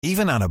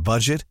Even on a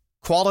budget,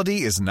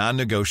 quality is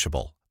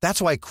non-negotiable.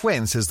 That's why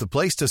Quince is the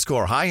place to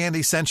score high-end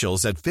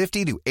essentials at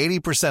 50 to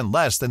 80%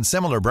 less than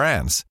similar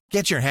brands.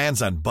 Get your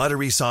hands on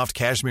buttery soft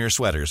cashmere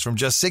sweaters from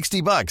just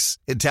 $60,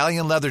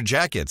 Italian leather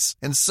jackets,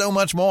 and so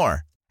much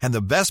more. And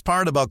the best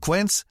part about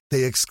Quince,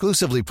 they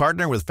exclusively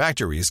partner with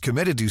factories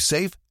committed to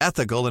safe,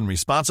 ethical, and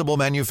responsible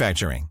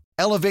manufacturing.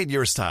 Elevate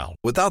your style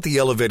without the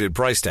elevated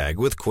price tag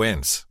with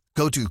Quince.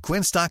 Go to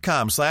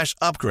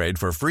quince.com/upgrade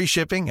for free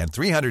shipping and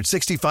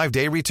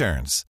 365-day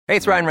returns. Hey,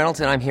 it's Ryan Reynolds,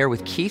 and I'm here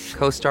with Keith,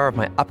 co-star of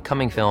my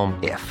upcoming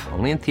film, If,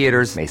 only in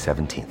theaters May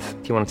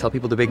 17th. Do you want to tell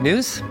people the big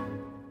news?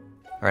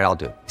 All right, I'll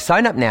do it.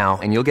 Sign up now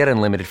and you'll get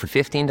unlimited for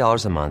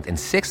 $15 a month and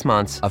 6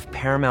 months of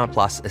Paramount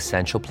Plus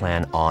Essential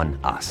Plan on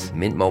us.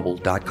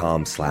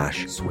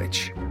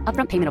 MintMobile.com/switch.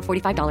 Upfront payment of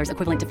 $45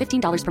 equivalent to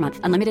 $15 per month.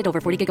 Unlimited over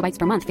 40 gigabytes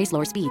per month. Face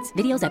lower speeds.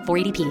 Videos at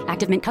 480p.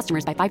 Active Mint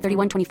customers by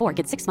 531.24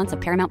 get 6 months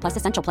of Paramount Plus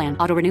Essential Plan.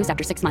 Auto renews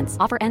after 6 months.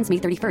 Offer ends May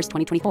 31st,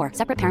 2024.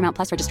 Separate Paramount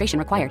Plus registration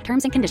required.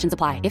 Terms and conditions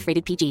apply if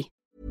rated PG.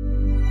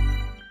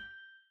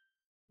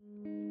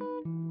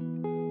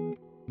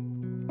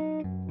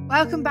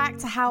 Welcome back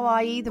to How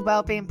Are You, the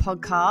Wellbeing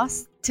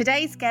Podcast.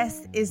 Today's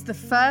guest is the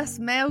first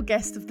male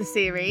guest of the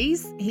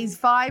series. He's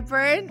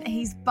vibrant,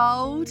 he's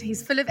bold,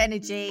 he's full of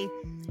energy.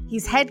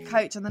 He's head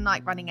coach on the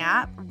Nike Running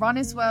app,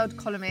 Runner's World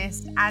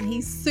columnist, and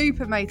he's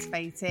super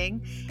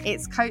motivating.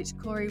 It's Coach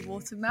Corey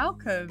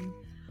Wharton-Malcolm.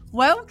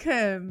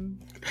 Welcome.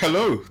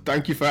 Hello.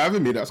 Thank you for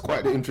having me. That's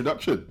quite the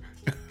introduction.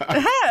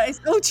 Yeah, it's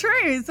all true.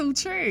 It's all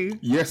true.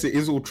 Yes, it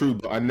is all true,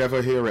 but I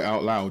never hear it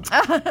out loud.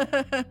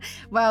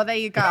 Well, there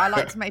you go. I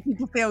like to make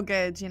people feel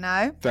good, you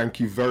know? Thank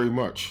you very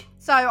much.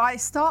 So I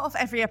start off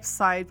every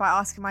episode by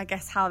asking my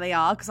guests how they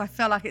are, because I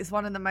feel like it's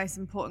one of the most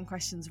important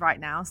questions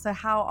right now. So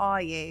how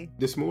are you?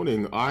 This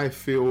morning, I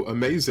feel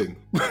amazing.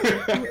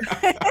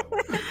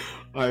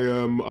 I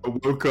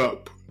woke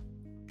up,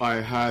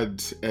 I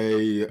had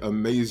an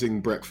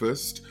amazing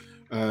breakfast,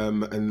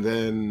 and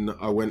then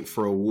I went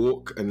for a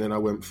walk, and then I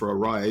went for a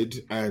ride,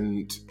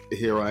 and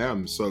here I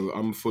am. So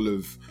I'm full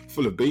of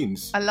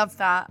beans. I love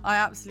that. I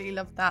absolutely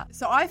love that.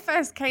 So I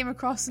first came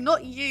across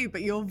not you,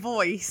 but your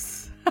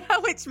voice,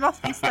 which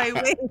must be so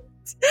weird,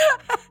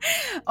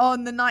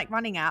 on the Nike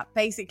Running app.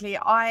 Basically,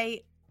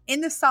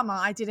 in the summer,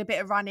 I did a bit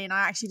of running.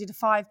 I actually did a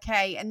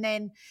 5K, and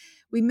then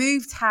we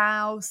moved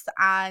house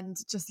and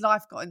just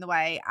life got in the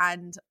way,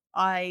 and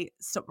I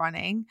stopped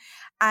running.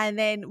 And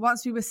then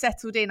once we were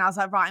settled in, I was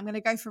like, right, I'm going to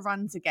go for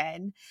runs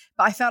again.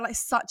 But I felt like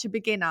such a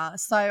beginner.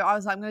 So I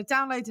was like, I'm going to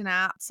download an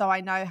app so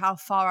I know how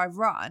far I've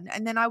run.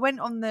 And then I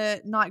went on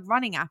the Nike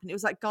Running app and it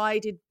was like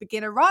guided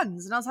beginner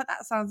runs. And I was like,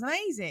 that sounds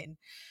amazing.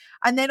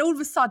 And then all of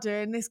a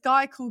sudden, this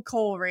guy called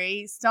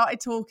Corey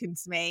started talking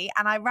to me,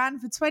 and I ran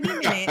for 20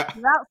 minutes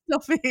without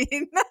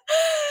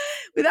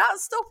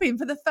stopping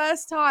for the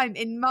first time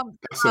in months.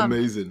 That's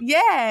amazing.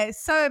 Yeah,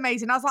 so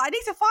amazing. I was like, I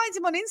need to find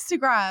him on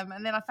Instagram.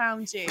 And then I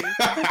found you.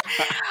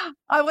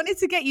 I wanted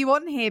to get you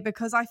on here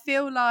because I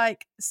feel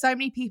like so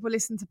many people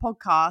listen to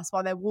podcasts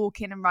while they're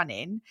walking and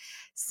running.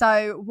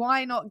 So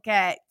why not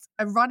get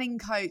a running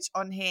coach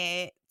on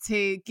here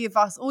to give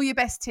us all your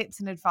best tips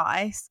and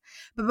advice?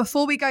 But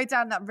before we go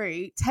down that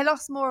route, tell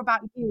us more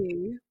about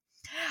you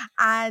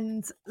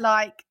and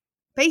like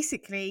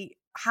basically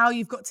how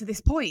you've got to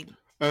this point.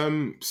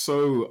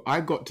 So I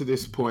got to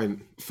this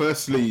point,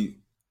 firstly,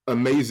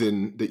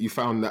 amazing that you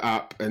found the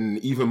app, and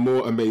even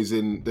more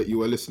amazing that you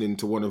were listening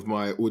to one of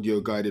my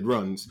audio guided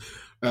runs.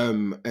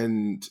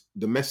 And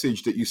the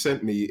message that you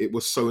sent me, it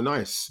was so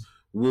nice,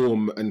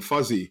 warm and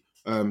fuzzy.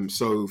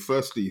 So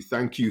firstly,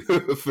 thank you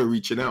for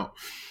reaching out.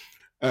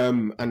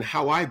 And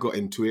how I got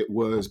into it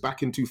was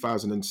back in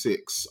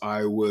 2006.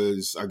 I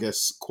was, I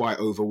guess, quite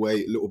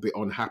overweight, a little bit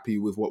unhappy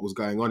with what was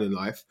going on in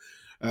life.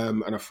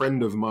 And a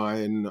friend of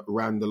mine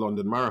ran the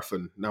London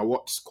Marathon. Now,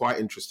 what's quite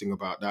interesting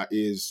about that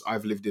is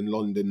I've lived in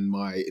London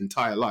my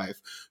entire life,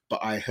 but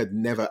I had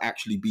never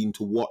actually been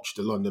to watch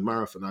the London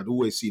Marathon. I'd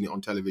always seen it on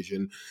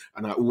television,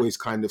 and I always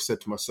kind of said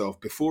to myself,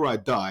 before I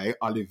die,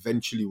 I'll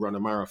eventually run a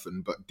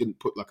marathon, but didn't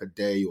put like a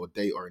day or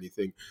date or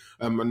anything.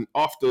 And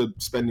after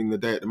spending the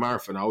day at the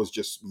marathon, I was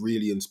just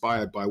really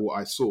inspired by what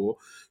I saw.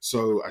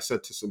 So I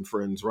said to some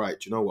friends, right,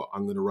 do you know what?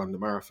 I'm going to run the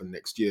marathon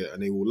next year.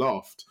 And they all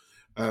laughed.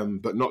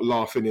 But not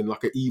laughing in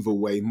like an evil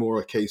way, more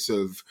a case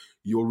of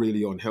you're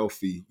really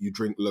unhealthy, you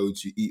drink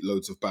loads, you eat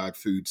loads of bad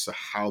food, so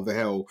how the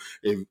hell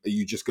are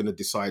you just going to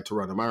decide to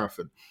run a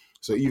marathon?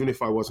 So even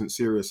if I wasn't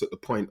serious at the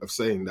point of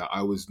saying that,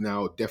 I was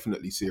now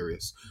definitely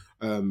serious.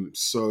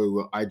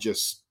 So I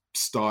just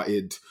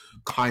started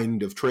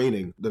kind of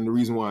training. Then the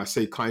reason why I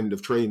say kind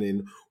of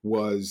training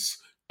was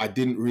I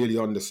didn't really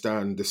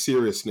understand the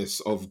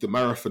seriousness of the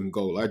marathon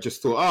goal. I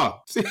just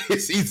thought,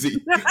 it's easy,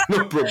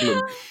 no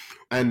problem.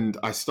 And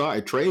I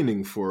started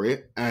training for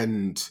it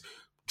and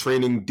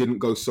training didn't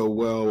go so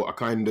well.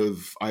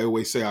 I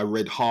always say I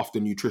read half the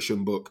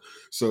nutrition book.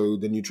 So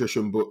the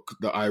nutrition book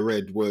that I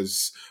read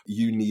was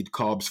you need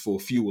carbs for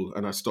fuel,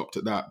 and I stopped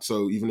at that.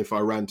 So even if I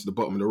ran to the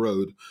bottom of the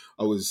road,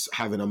 I was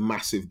having a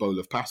massive bowl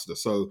of pasta.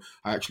 So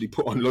I actually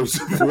put on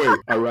loads of weight.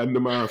 I ran the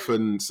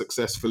marathon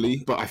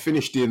successfully, but I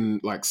finished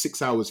in like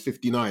 6 hours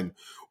 59,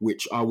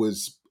 which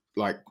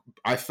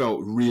I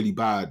felt really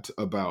bad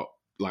about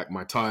like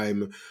my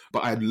time,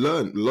 but I'd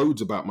learned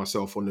loads about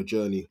myself on the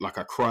journey. Like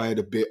I cried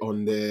a bit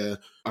on there.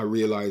 I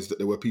realized that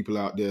there were people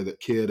out there that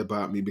cared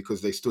about me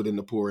because they stood in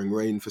the pouring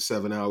rain for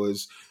 7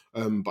 hours.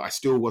 But I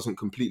still wasn't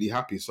completely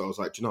happy. So I was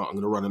like, you know what, I'm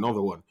going to run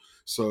another one.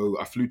 So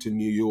I flew to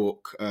New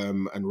York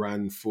and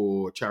ran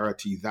for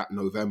charity that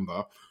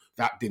November.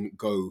 That didn't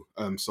go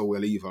so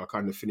well either. I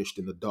kind of finished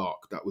in the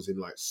dark. That was in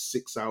like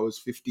 6 hours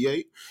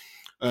 58.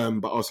 But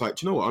I was like,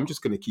 you know what, I'm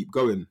just going to keep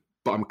going.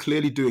 But I'm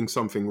clearly doing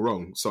something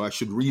wrong, so I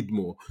should read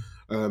more.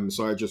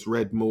 So I just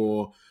read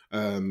more,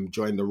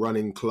 joined the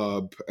running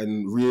club,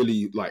 and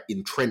really like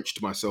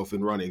entrenched myself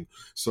in running.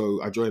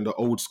 So I joined an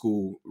old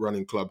school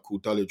running club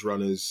called Dulwich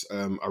Runners.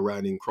 I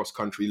ran in cross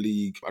country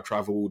league. I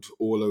traveled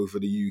all over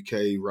the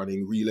UK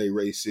running relay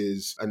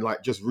races, and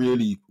like just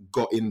really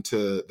got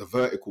into the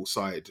vertical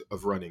side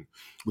of running,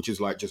 which is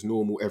like just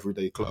normal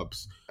everyday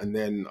clubs. And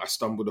then I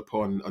stumbled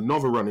upon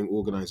another running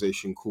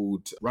organization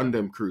called Run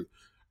Dem Crew.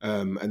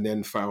 And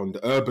then found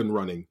urban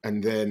running,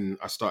 and then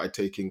I started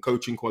taking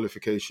coaching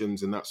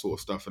qualifications and that sort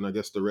of stuff. And I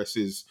guess the rest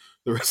is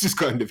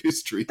kind of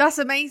history. That's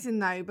amazing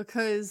though,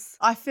 because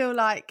I feel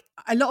like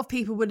a lot of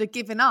people would have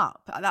given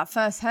up at that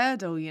first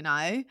hurdle, you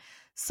know?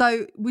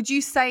 So would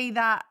you say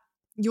that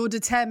your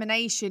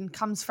determination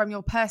comes from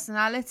your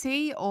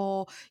personality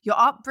or your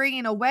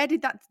upbringing, or where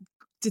did that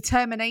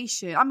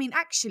determination, I mean,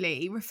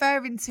 actually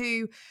referring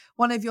to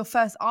one of your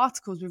first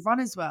articles with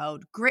Runner's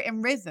World, grit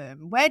and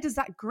rhythm, where does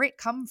that grit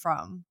come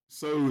from?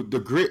 So the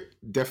grit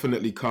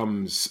definitely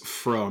comes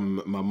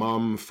from my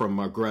mum, from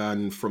my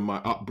gran, from my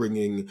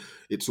upbringing.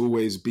 It's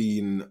always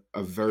been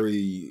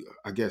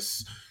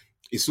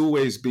it's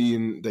always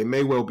been, they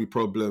may well be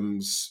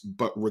problems,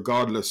 but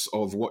regardless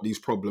of what these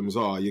problems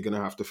are, you're going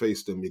to have to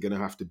face them. You're going to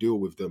have to deal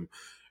with them.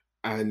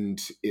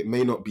 And it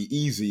may not be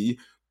easy,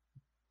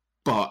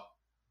 but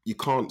you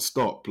can't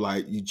stop.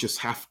 Like, you just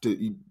have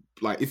to,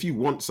 if you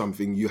want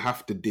something, you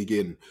have to dig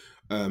in.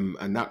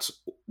 And that's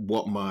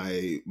what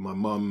my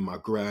mum, my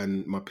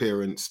gran, my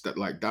parents,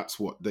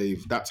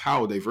 that's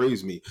how they've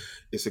raised me.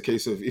 It's a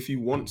case of, if you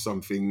want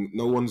something,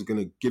 no one's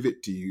going to give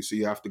it to you. So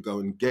you have to go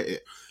and get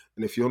it.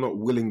 And if you're not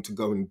willing to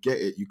go and get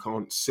it, you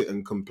can't sit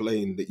and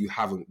complain that you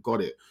haven't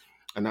got it.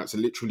 And that's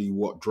literally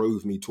what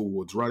drove me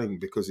towards running,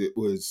 because it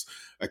was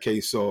a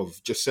case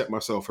of just set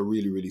myself a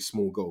really, really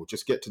small goal,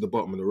 just get to the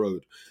bottom of the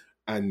road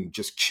and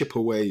just chip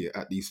away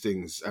at these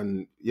things.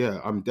 And yeah,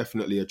 I'm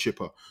definitely a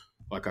chipper.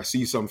 Like, I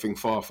see something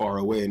far, far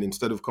away, and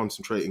instead of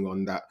concentrating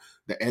on that,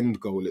 the end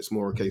goal, it's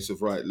more a case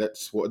of, right,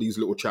 what are these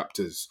little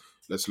chapters?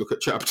 Let's look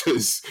at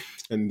chapters.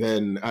 And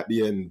then at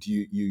the end,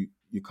 you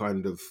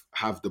kind of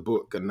have the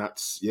book. And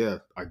that's, yeah,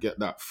 I get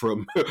that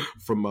from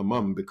my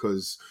mum,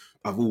 because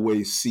I've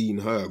always seen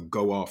her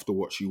go after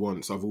what she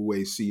wants. I've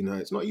always seen her.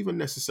 It's not even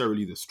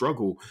necessarily the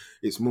struggle.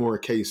 It's more a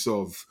case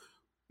of,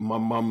 my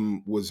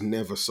mum was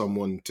never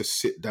someone to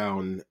sit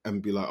down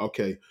and be like,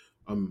 okay,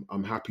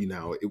 I'm happy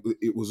now.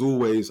 It was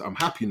always, I'm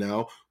happy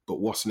now, but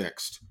what's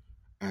next?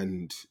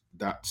 And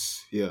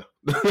that's, yeah,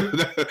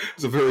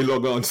 it's a very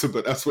long answer,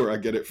 but that's where I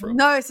get it from.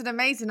 No, it's an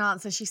amazing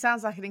answer. She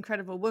sounds like an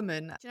incredible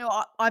woman. You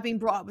know, I've been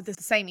brought up with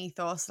the same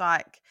ethos,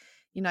 like,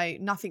 you know,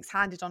 nothing's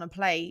handed on a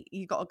plate.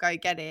 You got to go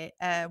get it,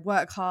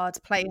 work hard,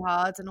 play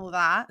hard and all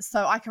that.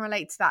 So I can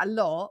relate to that a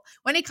lot.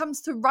 When it comes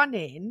to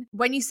running,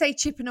 when you say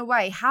chipping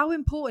away, how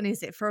important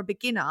is it for a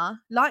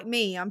beginner? Like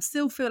me, I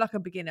still feel like a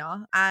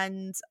beginner.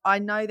 And I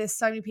know there's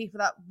so many people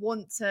that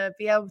want to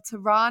be able to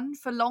run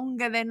for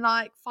longer than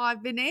like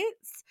 5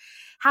 minutes.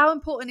 How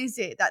important is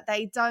it that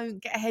they don't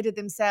get ahead of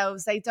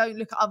themselves? They don't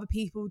look at other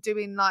people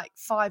doing like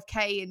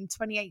 5K in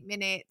 28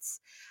 minutes.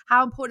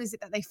 How important is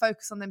it that they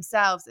focus on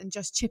themselves and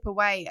just chip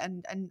away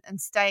and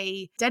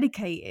stay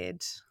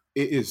dedicated?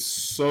 It is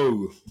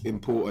so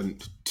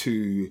important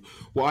to,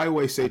 what I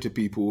always say to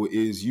people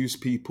is, use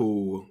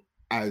people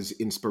as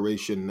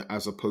inspiration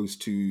as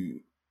opposed to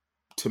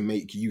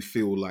make you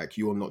feel like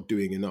you're not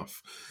doing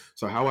enough.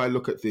 So how I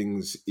look at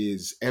things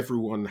is,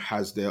 everyone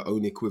has their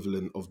own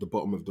equivalent of the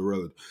bottom of the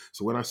road.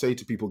 So when I say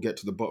to people, get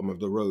to the bottom of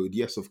the road,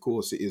 yes, of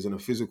course, it is in a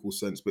physical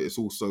sense, but it's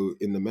also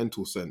in the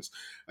mental sense,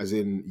 as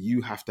in,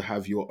 you have to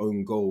have your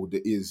own goal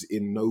that is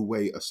in no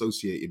way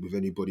associated with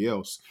anybody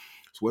else.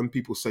 So when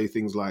people say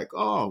things like,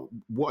 oh,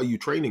 what are you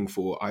training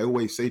for? I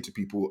always say to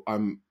people,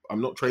 I'm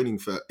not training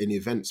for an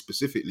event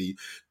specifically,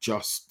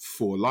 just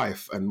for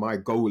life. And my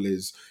goal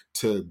is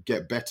to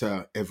get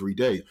better every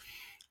day.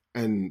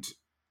 And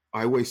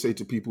I always say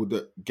to people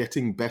that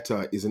getting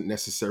better isn't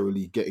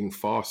necessarily getting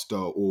faster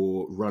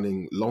or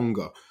running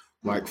longer.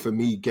 Like for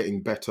me,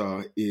 getting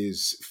better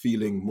is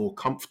feeling more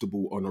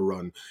comfortable on a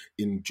run,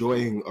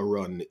 enjoying a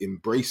run,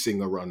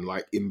 embracing a run,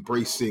 like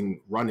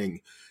embracing running.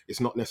 It's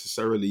not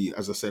necessarily,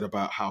 as I said,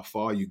 about how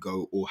far you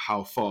go or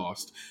how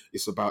fast.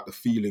 It's about the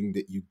feeling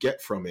that you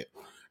get from it.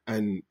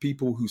 And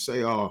people who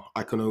say, oh,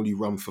 I can only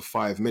run for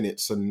 5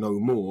 minutes and no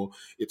more,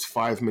 it's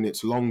 5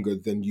 minutes longer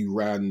than you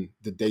ran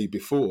the day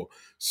before.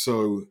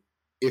 So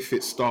if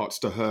it starts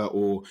to hurt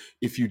or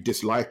if you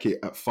dislike it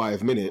at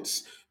 5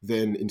 minutes,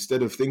 then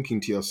instead of thinking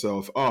to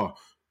yourself, oh,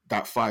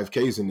 that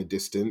 5K is in the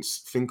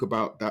distance, think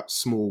about that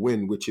small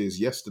win, which is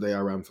yesterday I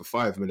ran for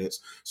 5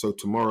 minutes. So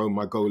tomorrow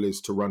my goal is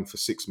to run for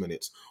 6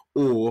 minutes,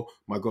 or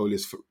my goal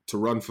is to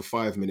run for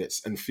 5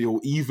 minutes and feel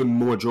even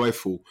more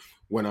joyful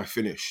when I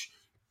finish.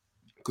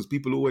 Because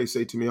people always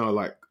say to me, oh,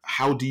 like,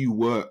 how do you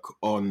work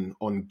on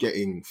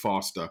getting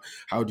faster?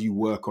 How do you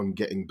work on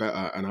getting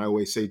better? And I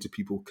always say to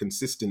people,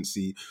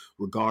 consistency,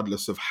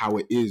 regardless of how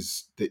it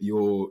is that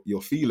you're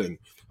feeling.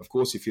 Of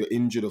course, if you're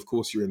injured, of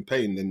course you're in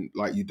pain, then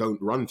like you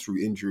don't run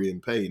through injury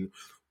and pain.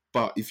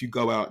 But if you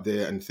go out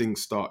there and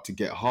things start to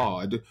get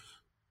hard,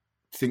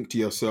 think to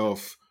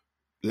yourself,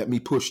 let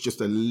me push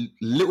just a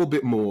little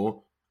bit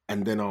more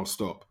and then I'll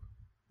stop.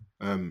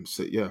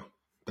 So yeah.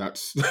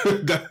 That's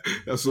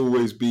that's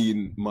always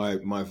been my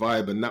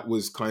vibe, and that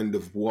was kind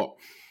of what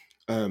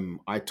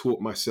I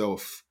taught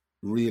myself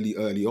really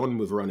early on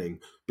with running,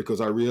 because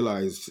I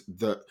realized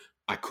that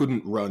I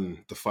couldn't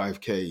run the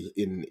 5K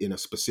in a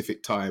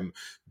specific time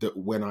that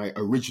when I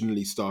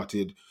originally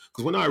started.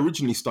 Because when I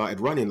originally started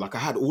running, like I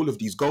had all of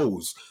these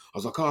goals. I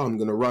was like, oh, I'm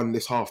going to run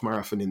this half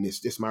marathon in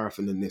this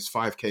marathon in this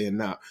 5K and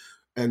that.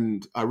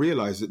 And I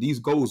realized that these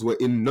goals were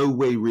in no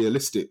way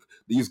realistic.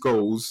 These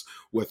goals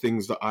were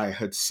things that I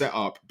had set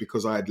up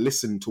because I had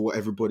listened to what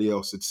everybody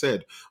else had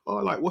said. Oh,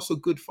 like, what's a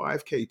good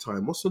 5K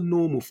time? What's a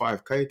normal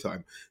 5K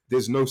time?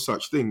 There's no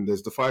such thing.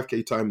 There's the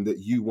 5K time that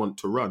you want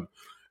to run.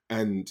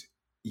 And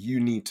you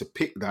need to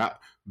pick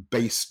that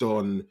based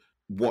on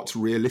what's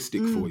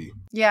realistic for you.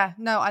 Yeah,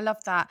 no, I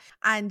love that.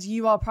 And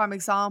you are a prime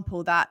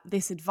example that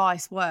this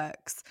advice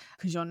works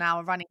because you're now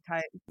a running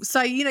coach.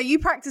 So, you know, you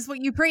practice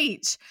what you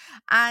preach.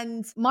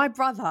 And my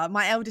brother,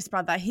 my eldest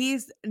brother,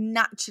 he's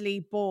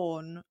naturally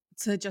born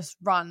to just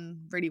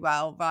run really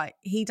well, right?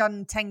 He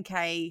done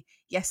 10K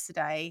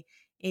yesterday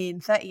in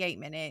 38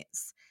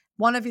 minutes.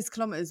 One of his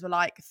kilometers were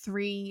like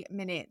 3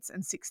 minutes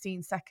and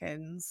 16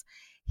 seconds.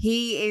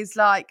 He is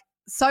like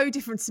so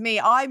different to me.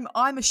 I'm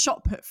a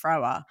shot put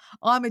thrower.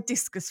 I'm a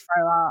discus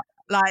thrower.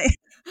 Like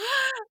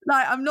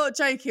I'm not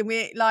joking.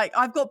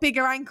 I've got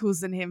bigger ankles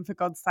than him, for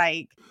God's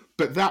sake.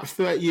 But that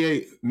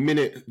 38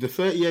 minute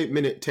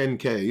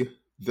 10K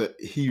that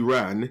he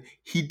ran,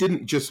 he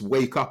didn't just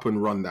wake up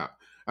and run that.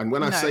 And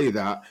when I say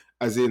that,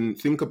 as in,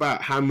 think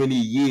about how many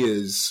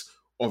years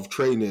of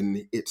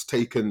training it's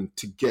taken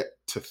to get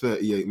to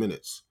 38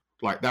 minutes.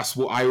 Like, that's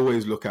what I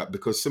always look at,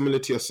 because similar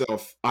to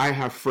yourself, I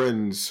have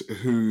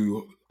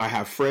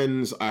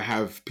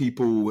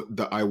people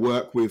that I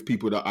work with,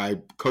 people that I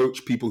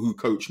coach, people who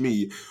coach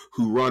me,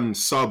 who run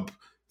sub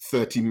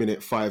 30-minute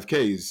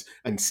 5Ks.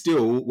 And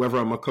still, whether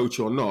I'm a coach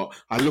or not,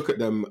 I look at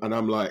them and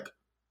I'm like,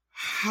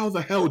 how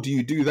the hell do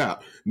you do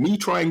that? Me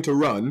trying to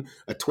run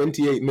a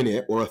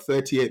 28-minute or a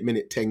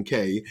 38-minute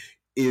 10K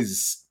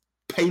is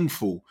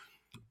painful.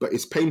 But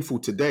it's painful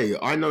today.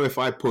 I know if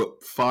I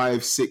put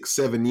 5, 6,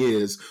 7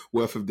 years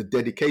worth of the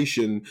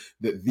dedication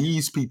that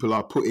these people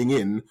are putting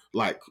in,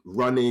 like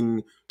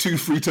running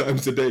 2-3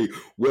 times a day,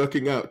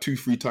 working out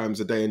 2-3 times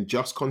a day, and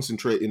just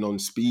concentrating on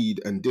speed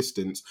and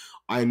distance,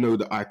 I know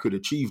that I could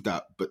achieve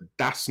that. But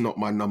that's not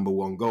my number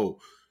one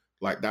goal.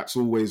 Like, that's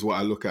always what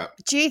I look at.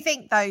 Do you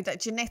think, though,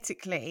 that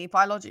genetically,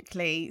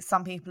 biologically,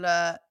 some people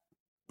are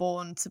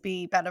born to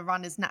be better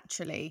runners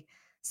naturally?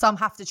 Some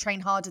have to train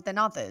harder than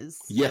others?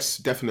 Yes,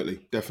 definitely.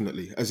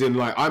 As in,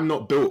 like, I'm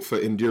not built for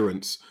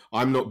endurance.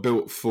 I'm not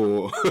built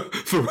for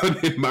for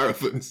running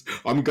marathons.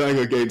 I'm going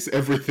against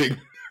everything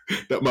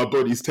that my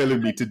body's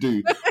telling me to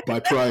do by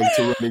trying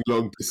to running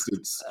long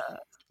distance.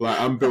 Like,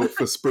 I'm built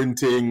for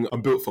sprinting.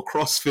 I'm built for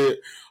CrossFit.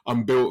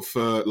 I'm built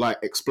for, like,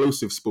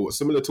 explosive sports.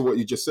 Similar to what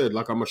you just said,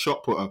 like, I'm a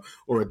shot putter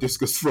or a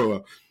discus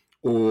thrower.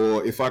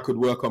 Or if I could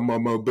work on my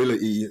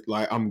mobility,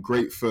 like, I'm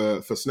great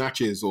for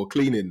snatches or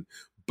cleaning.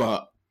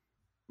 But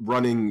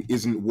running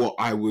isn't what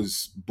I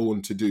was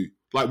born to do.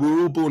 Like, we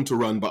were all born to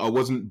run, but I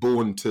wasn't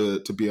born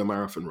to be a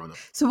marathon runner.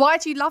 So why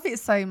do you love it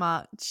so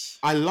much?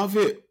 I love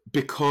it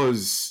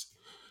because,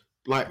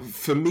 like,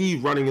 for me,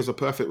 running is a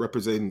perfect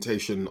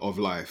representation of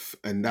life.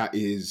 And that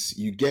is,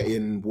 you get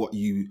in what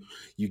you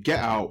get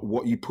out,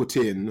 what you put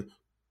in,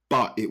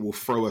 but it will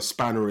throw a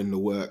spanner in the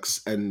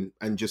works and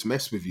just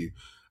mess with you.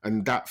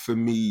 And that, for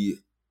me,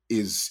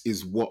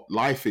 is what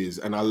life is.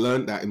 And I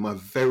learned that in my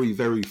very,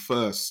 very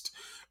first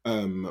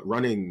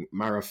running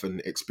marathon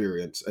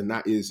experience, and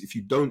that is, if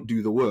you don't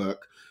do the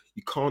work,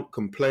 you can't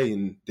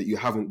complain that you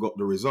haven't got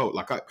the result.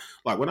 Like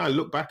when I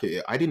look back at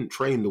it, I didn't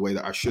train the way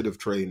that I should have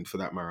trained for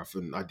that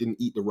marathon. I didn't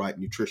eat the right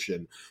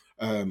nutrition.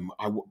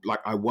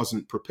 I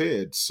wasn't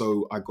prepared,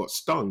 so I got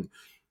stung.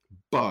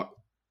 But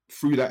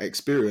through that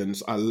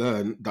experience, I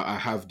learned that I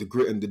have the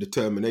grit and the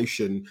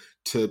determination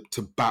to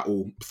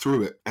battle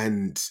through it.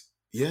 And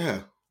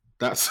yeah,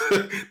 that's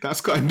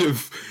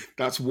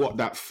what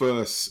that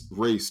first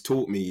race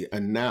taught me.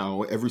 And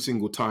now every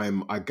single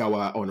time I go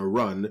out on a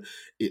run,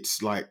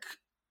 it's like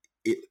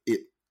it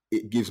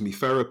gives me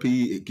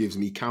therapy, it gives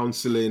me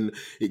counseling,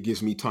 it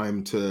gives me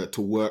time to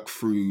work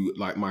through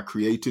like my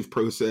creative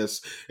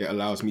process. It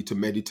allows me to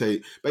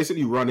meditate.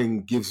 Basically,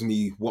 running gives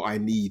me what I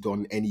need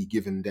on any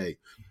given day.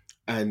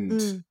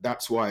 And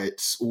that's why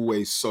it's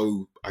always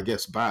so, I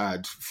guess,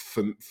 bad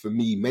for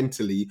me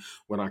mentally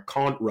when I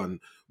can't run,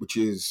 which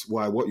is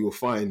why what you'll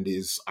find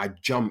is I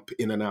jump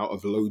in and out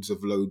of loads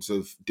of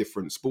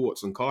different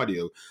sports and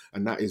cardio.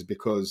 And that is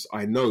because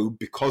I know,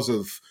 because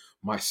of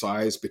my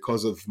size,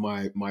 because of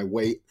my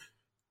weight,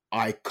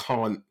 I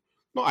can,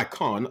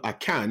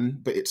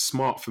 but it's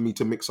smart for me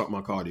to mix up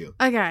my cardio.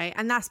 Okay,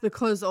 and that's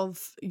because of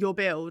your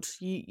build.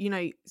 You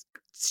know,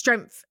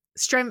 strength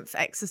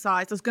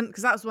exercise.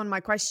 Because that was one of my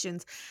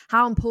questions.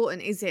 How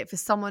important is it for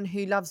someone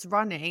who loves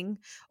running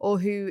or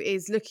who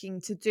is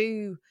looking to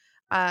do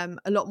a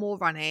lot more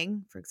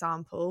running, for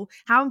example?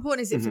 How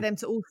important is it for them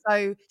to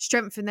also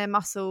strengthen their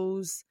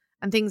muscles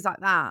and things like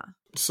that?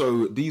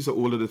 So these are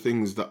all of the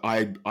things that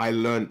I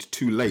learned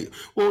too late.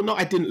 Well, no,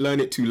 I didn't learn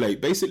it too late.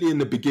 Basically, in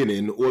the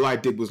beginning, all I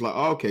did was like,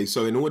 okay,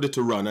 so in order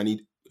to run,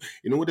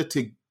 in order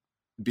to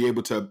be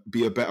able to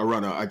be a better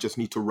runner, I just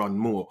need to run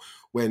more.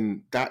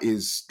 When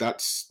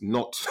that's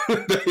not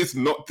that is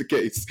not the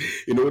case.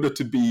 In order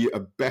to be a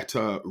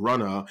better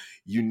runner,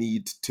 you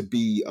need to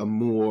be a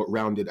more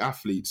rounded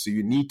athlete. So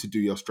you need to do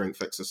your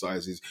strength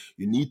exercises.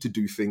 You need to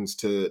do things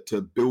to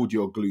build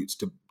your glutes,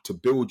 to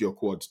build your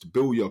quads, to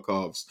build your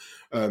calves.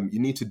 You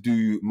need to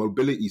do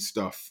mobility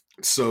stuff.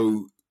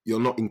 So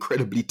you're not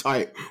incredibly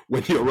tight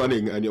when you're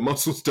running and your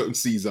muscles don't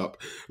seize up.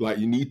 Like,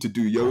 you need to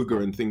do yoga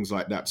and things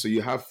like that. So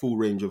you have full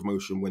range of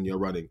motion when you're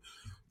running.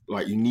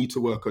 Like, you need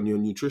to work on your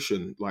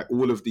nutrition. Like,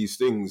 all of these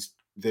things,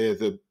 they're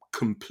the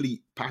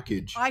complete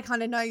package. I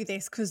kind of know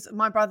this because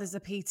my brother's a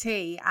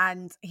PT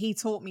and he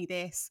taught me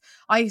this.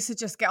 I used to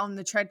just get on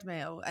the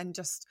treadmill and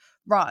just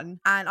run,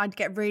 and I'd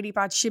get really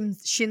bad shin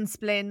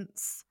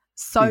splints.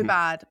 So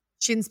bad.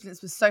 Shin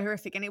splints was so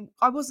horrific. And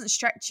I wasn't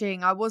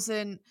stretching.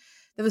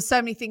 There was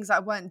so many things that I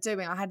weren't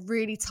doing. I had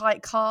really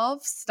tight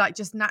calves, like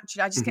just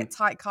naturally. I just get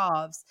tight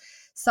calves.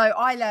 So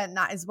I learned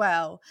that as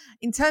well.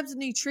 In terms of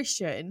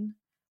nutrition,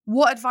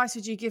 what advice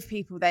would you give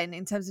people then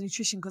in terms of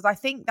nutrition? Because I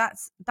think that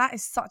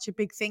is such a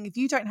big thing. If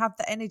you don't have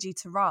the energy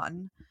to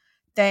run,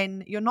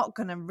 then you're not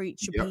going to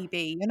reach your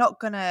PB. You're not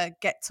going to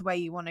get to where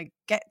you want to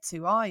get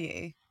to, are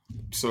you?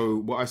 So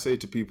what I say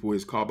to people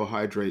is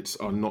carbohydrates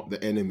are not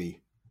the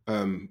enemy,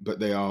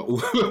 but they are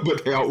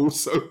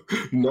also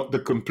not the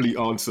complete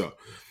answer.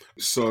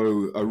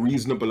 So a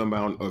reasonable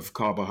amount of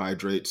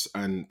carbohydrates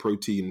and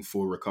protein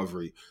for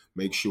recovery.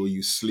 Make sure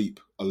you sleep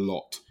a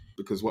lot,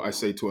 because what I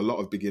say to a lot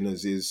of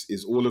beginners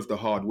is all of the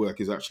hard work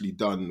is actually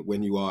done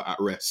when you are at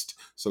rest.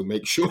 So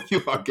make sure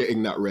you are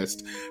getting that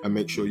rest and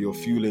make sure you're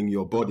fueling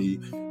your body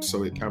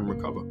so it can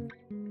recover.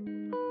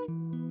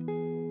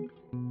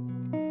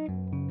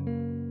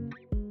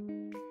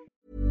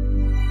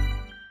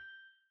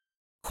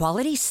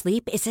 Quality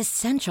sleep is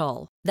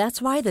essential.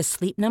 That's why the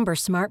Sleep Number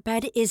Smart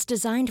Bed is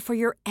designed for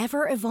your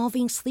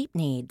ever-evolving sleep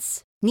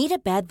needs. Need a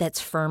bed that's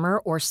firmer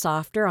or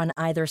softer on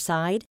either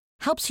side?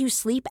 Helps you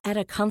sleep at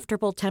a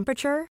comfortable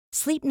temperature?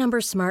 Sleep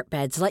Number Smart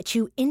Beds let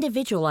you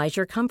individualize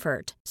your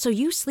comfort so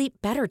you sleep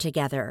better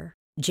together.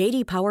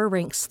 J.D. Power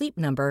ranks Sleep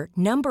Number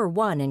number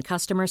 1 in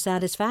customer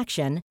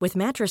satisfaction with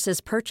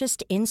mattresses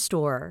purchased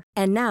in-store.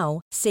 And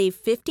now, save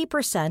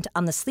 50%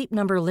 on the Sleep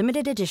Number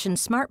Limited Edition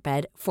Smart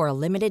Bed for a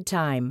limited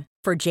time.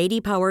 For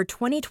J.D. Power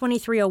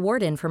 2023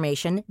 award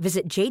information,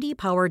 visit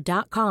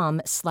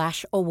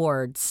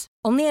jdpower.com/awards.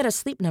 Only at a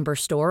Sleep Number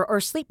store or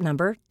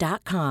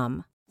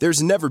sleepnumber.com.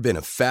 There's never been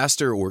a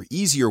faster or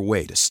easier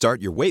way to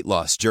start your weight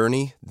loss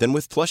journey than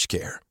with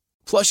PlushCare.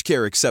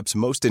 PlushCare accepts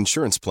most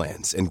insurance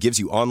plans and gives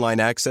you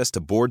online access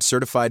to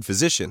board-certified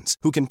physicians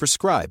who can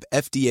prescribe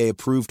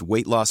FDA-approved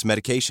weight loss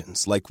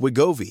medications like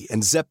Wegovy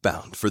and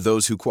Zepbound for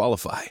those who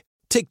qualify.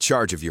 Take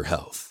charge of your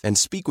health and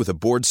speak with a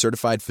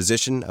board-certified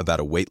physician about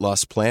a weight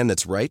loss plan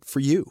that's right for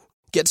you.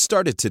 Get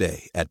started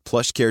today at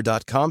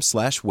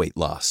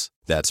plushcare.com/weight-loss.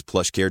 That's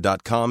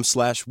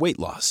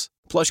plushcare.com/weight-loss.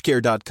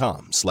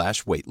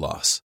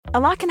 plushcare.com/weight-loss. A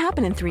lot can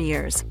happen in 3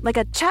 years, like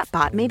a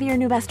chatbot may be your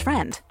new best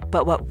friend.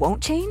 But what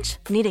won't change?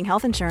 Needing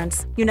health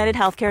insurance. United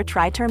Healthcare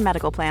Tri-Term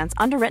Medical Plans,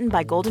 underwritten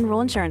by Golden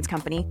Rule Insurance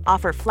Company,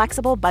 offer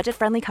flexible,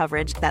 budget-friendly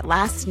coverage that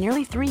lasts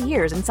nearly 3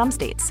 years in some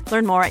states.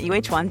 Learn more at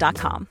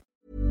uh1.com.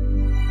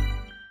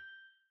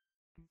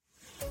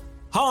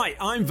 Hi,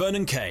 I'm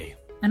Vernon Kay.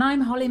 And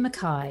I'm Holly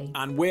Mackay.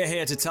 And we're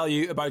here to tell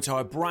you about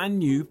our brand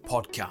new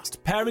podcast,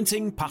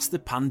 Parenting Past the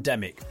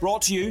Pandemic,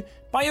 brought to you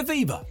by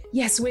Aviva.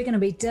 Yes, we're going to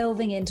be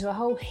delving into a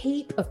whole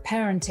heap of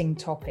parenting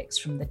topics,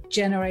 from the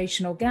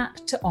generational gap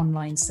to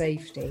online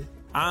safety.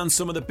 and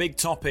some of the big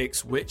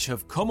topics which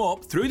have come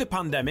up through the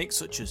pandemic,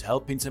 such as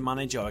helping to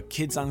manage our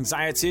kids'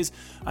 anxieties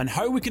and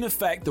how we can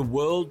affect the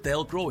world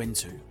they'll grow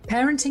into.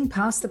 Parenting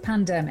Past the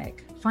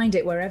Pandemic. Find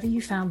it wherever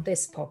you found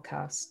this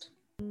podcast.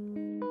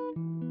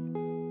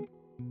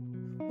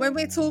 When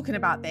we're talking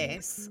about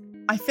this,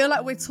 I feel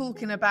like we're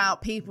talking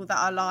about people that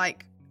are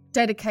like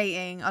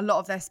dedicating a lot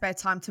of their spare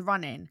time to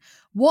running.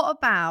 What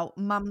about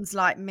mums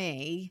like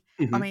me?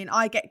 I mean,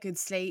 I get good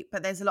sleep,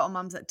 but there's a lot of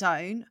mums that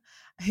don't,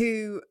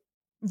 who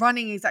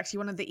running is actually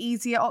one of the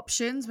easier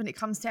options when it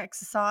comes to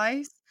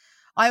exercise.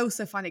 I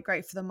also find it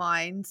great for the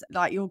mind,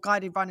 like your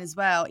guided run as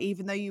well,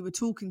 even though you were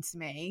talking to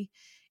me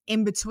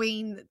in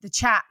between the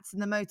chats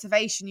and the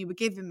motivation you were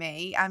giving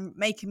me and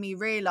making me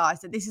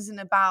realize that this isn't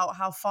about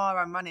how far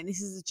I'm running.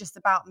 This is just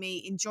about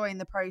me enjoying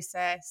the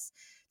process,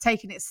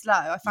 taking it slow.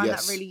 I found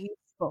that really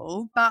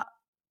useful. But,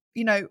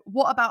 you know,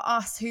 what about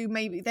us who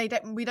maybe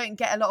we don't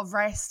get a lot of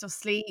rest or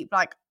sleep?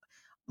 Like,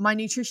 my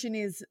nutrition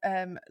is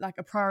like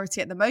a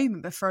priority at the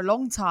moment, but for a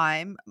long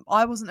time,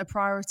 I wasn't a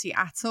priority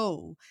at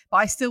all, but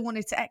I still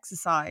wanted to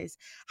exercise.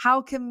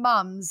 How can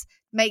mums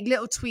make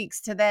little tweaks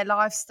to their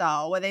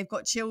lifestyle where they've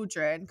got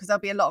children? Because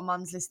there'll be a lot of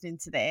mums listening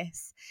to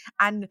this,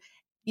 and,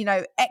 you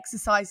know,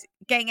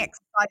 getting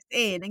exercise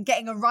in and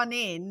getting a run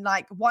in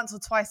like once or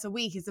twice a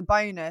week is a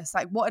bonus.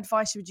 Like, what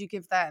advice would you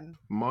give them?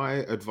 My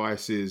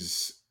advice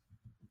is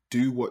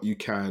do what you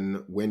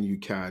can when you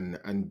can,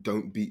 and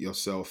don't beat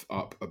yourself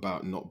up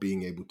about not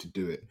being able to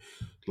do it.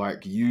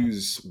 Like,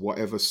 use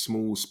whatever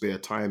small spare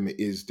time it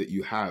is that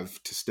you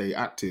have to stay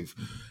active.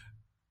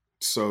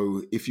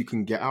 So if you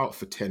can get out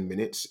for 10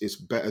 minutes, it's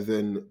better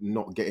than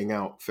not getting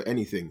out for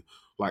anything.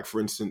 Like,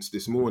 for instance,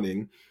 this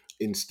morning,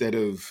 instead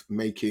of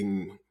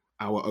making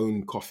our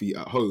own coffee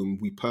at home,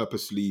 we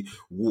purposely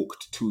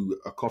walked to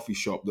a coffee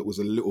shop that was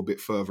a little bit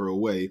further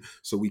away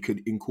so we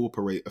could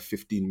incorporate a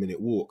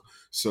 15-minute walk.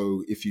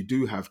 So if you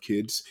do have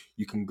kids,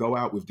 you can go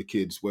out with the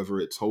kids, whether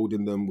it's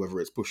holding them, whether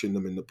it's pushing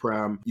them in the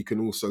pram. You can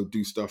also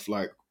do stuff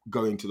like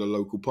going to the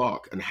local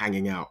park and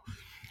hanging out.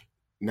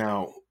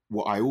 Now,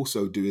 what I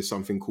also do is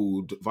something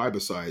called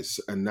Vibercise,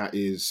 and that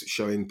is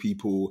showing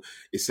people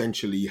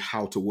essentially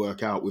how to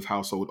work out with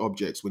household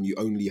objects when you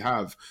only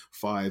have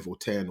 5 or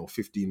 10 or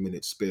 15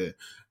 minutes spare.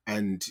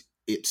 And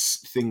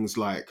it's things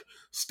like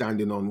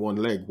standing on one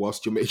leg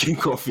whilst you're making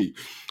coffee,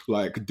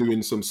 like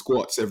doing some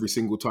squats every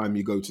single time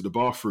you go to the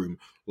bathroom,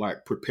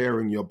 like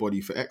preparing your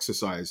body for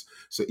exercise.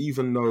 So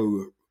even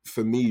though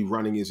for me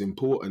running is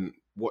important,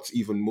 what's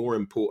even more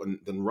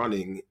important than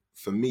running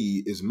for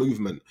me is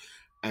movement.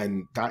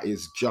 And that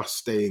is just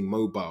staying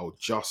mobile,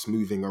 just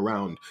moving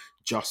around,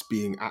 just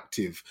being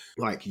active.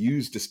 Like,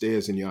 use the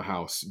stairs in your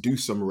house, do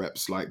some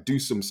reps, like do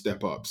some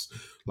step ups,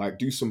 like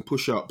do some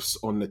push-ups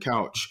on the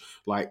couch,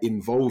 like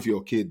involve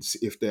your kids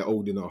if they're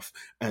old enough.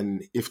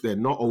 And if they're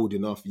not old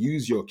enough,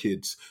 use your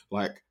kids.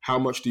 Like, how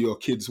much do your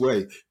kids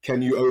weigh?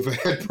 Can you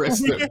overhead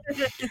press them?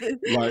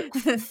 Like,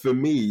 for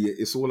me,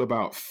 it's all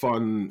about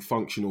fun,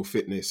 functional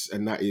fitness.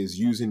 And that is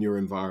using your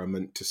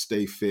environment to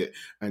stay fit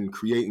and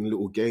creating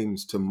little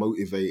games to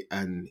motivate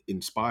and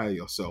inspire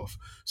yourself.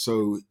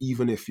 So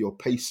even if you're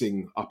pacing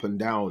up and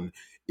down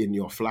in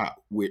your flat,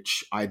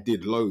 which I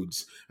did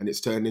loads, and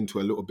it's turned into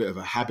a little bit of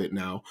a habit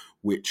now,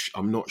 which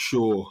I'm not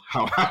sure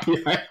how happy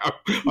I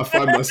am. I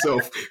find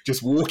myself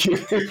just walking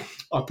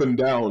up and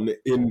down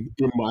in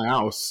my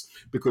house,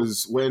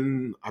 because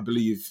when I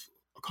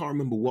can't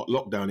remember what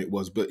lockdown it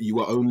was, but you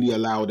were only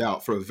allowed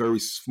out for a very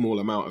small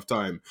amount of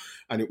time.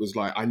 And it was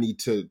like,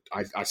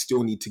 I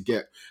still need to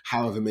get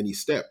however many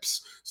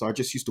steps. So I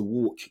just used to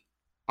walk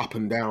up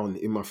and down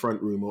in my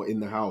front room or in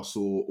the house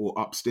or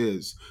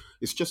upstairs.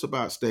 It's just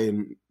about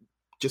staying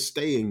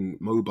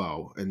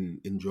mobile and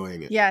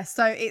enjoying it. Yeah,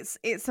 so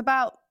it's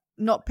about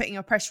not putting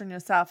your pressure on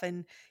yourself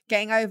and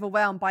getting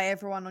overwhelmed by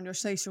everyone on your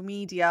social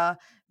media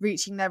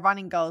reaching their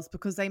running goals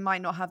because they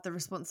might not have the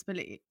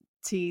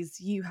responsibilities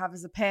you have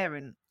as a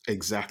parent.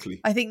 Exactly.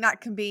 I think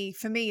that can be,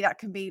 for me, that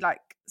can be like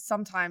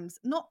sometimes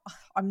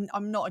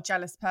I'm not a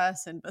jealous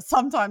person, but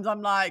sometimes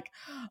I'm like,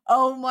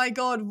 oh my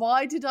God,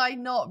 why did I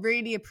not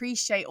really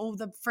appreciate all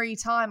the free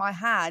time I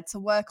had to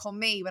work on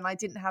me when I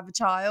didn't have a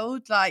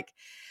child? Like,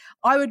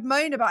 I would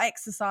moan about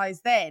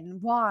exercise then.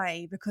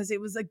 Why? Because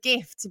it was a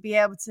gift to be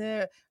able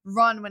to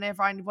run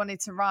whenever I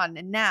wanted to run.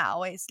 And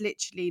now it's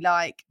literally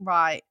like,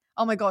 right,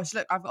 oh my gosh,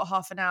 look, I've got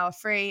half an hour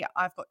free.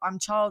 I'm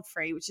child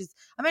free,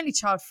 I'm only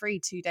child free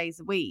 2 days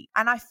a week.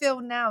 And I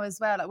feel now as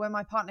well, like when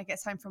my partner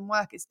gets home from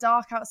work, it's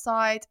dark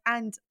outside.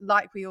 And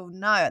like we all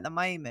know at the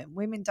moment,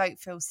 women don't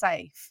feel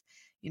safe,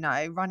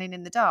 running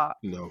in the dark.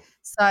 No.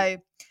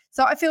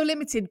 So I feel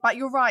limited, but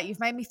you're right. You've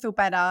made me feel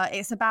better.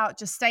 It's about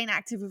just staying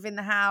active within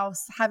the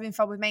house, having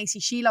fun with Macy.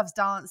 She loves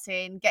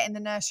dancing, getting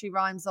the nursery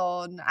rhymes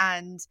on.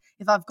 And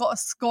if I've got a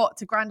Scot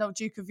to Grand Old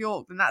Duke of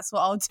York, then that's what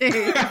I'll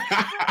do.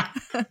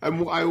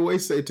 And what I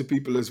always say to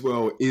people as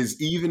well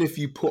is, even if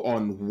you put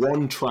on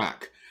one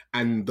track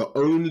and the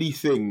only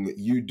thing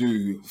you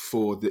do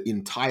for the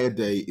entire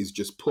day is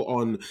just put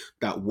on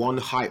that one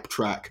hype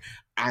track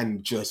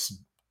and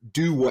just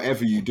do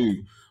whatever you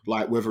do,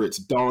 like whether it's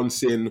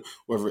dancing,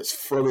 whether it's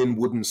throwing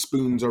wooden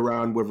spoons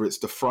around, whether it's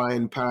the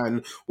frying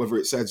pan, whether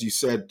it's, as you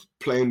said,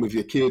 playing with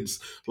your kids,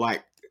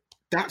 like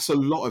that's a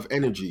lot of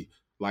energy.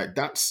 Like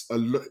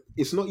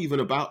it's not even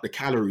about the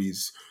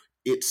calories.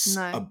 It's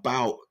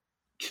about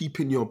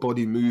keeping your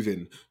body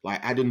moving, like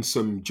adding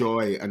some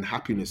joy and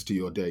happiness to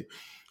your day.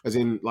 As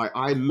in, like,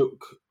 I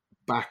look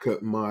back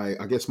at my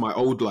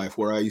old life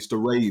where I used to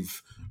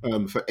rave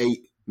for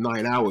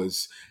 8-9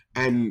 hours,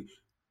 and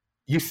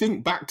you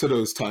think back to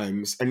those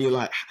times and you're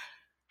like,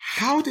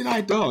 how did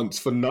I dance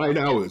for 9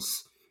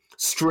 hours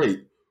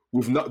straight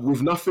with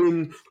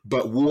nothing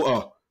but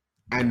water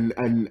and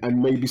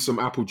maybe some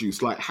apple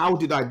juice? Like, how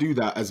did I do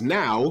that? As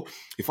now,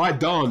 if I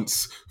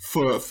dance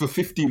for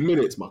 15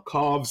 minutes, my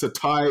calves are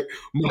tight,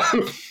 my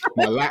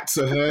lats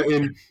are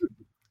hurting.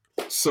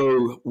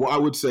 So what I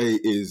would say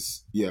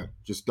is, yeah,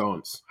 just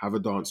dance, have a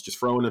dance, just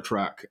throw on a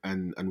track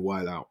and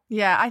while out.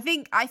 Yeah, I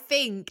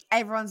think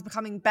everyone's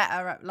becoming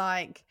better at,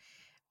 like,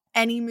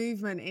 any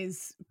movement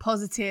is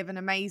positive and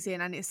amazing,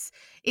 and it's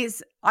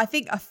I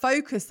think a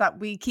focus that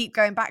we keep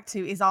going back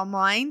to is our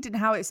mind and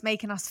how it's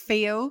making us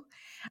feel.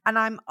 And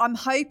I'm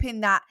hoping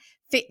that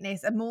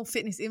fitness and more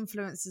fitness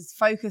influencers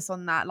focus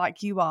on that,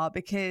 like you are,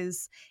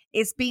 because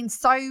it's been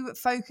so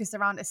focused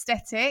around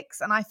aesthetics.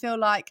 And I feel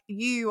like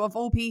you, of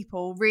all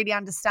people, really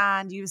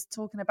understand. You was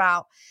talking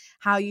about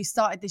how you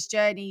started this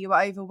journey, you were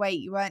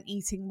overweight, you weren't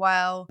eating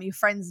well, your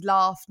friends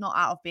laughed, not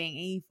out of being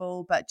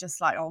evil, but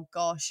just like, oh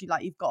gosh,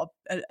 you've got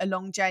a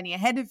long journey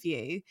ahead of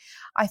you.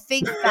 I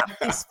think that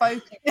this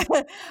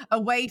focus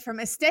away from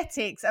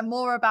aesthetics and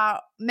more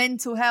about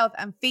mental health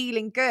and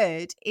feeling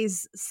good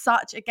is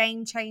such a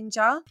game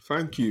changer.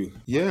 Thank you.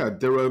 Yeah,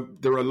 there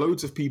are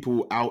loads of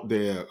people out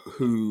there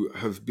who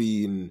have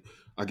been,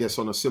 I guess,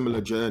 on a similar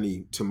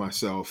journey to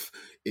myself.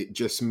 It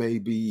just may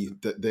be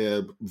that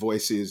their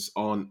voices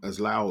aren't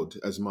as loud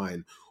as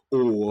mine,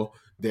 or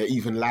they're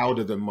even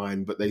louder than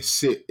mine, but they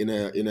sit in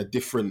a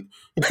different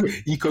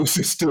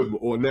ecosystem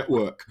or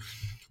network.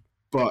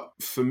 But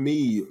for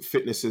me,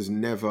 fitness has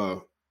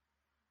never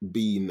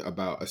been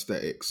about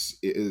aesthetics.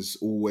 It has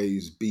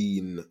always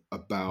been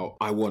about,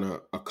 I want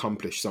to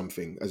accomplish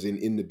something. As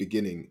in the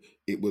beginning,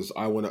 it was,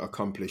 I want to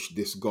accomplish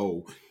this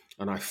goal.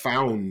 And I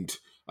found,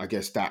 I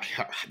guess, that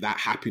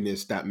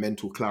happiness, that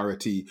mental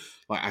clarity,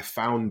 like I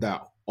found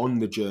that on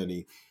the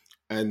journey.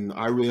 And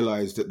I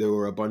realized that there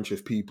were a bunch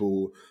of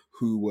people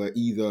who were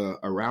either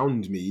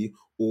around me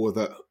or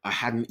that I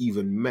hadn't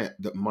even met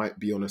that might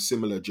be on a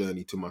similar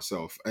journey to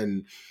myself.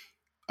 And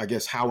I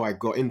guess how I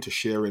got into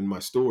sharing my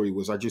story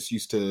was I just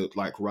used to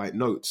like write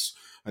notes,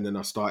 and then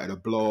I started a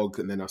blog,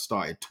 and then I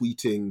started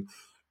tweeting.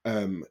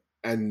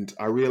 And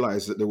I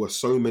realized that there were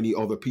so many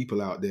other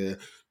people out there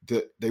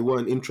that they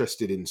weren't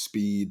interested in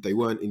speed. They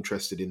weren't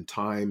interested in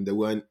time. They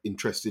weren't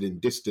interested in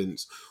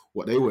distance.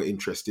 What they were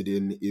interested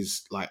in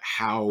is like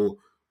how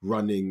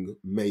running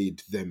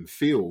made them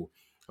feel.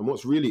 And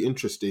what's really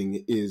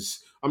interesting is,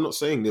 I'm not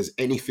saying there's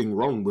anything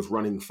wrong with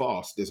running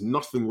fast. There's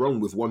nothing wrong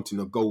with wanting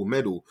a gold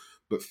medal.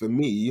 But for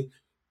me,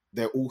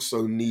 there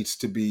also needs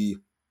to be,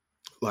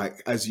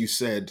 like, as you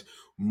said,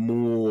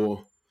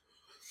 more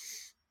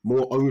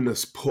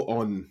onus put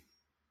on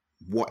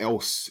what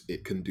else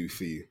it can do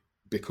for you.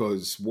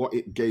 Because what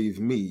it gave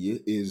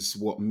me is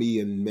what me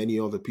and many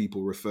other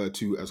people refer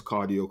to as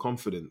cardio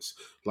confidence.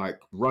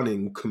 Like,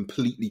 running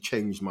completely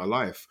changed my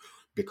life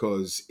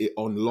because it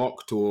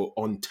unlocked or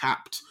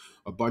untapped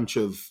a bunch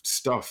of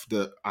stuff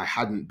that I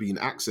hadn't been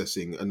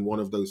accessing. And one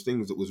of those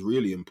things that was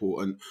really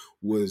important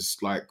was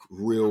like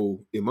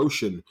real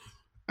emotion.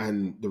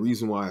 And the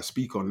reason why I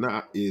speak on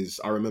that is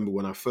I remember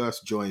when I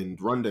first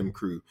joined Run Dem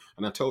Crew,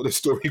 and I tell this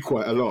story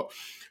quite a lot.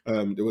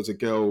 There was a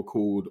girl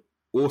called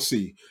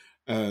Orsi,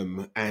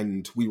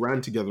 and we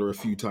ran together a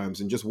few times,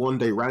 and just one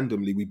day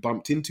randomly we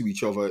bumped into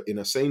each other in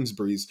a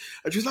Sainsbury's,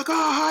 and she was like,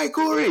 "Oh, hi,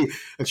 Corey,"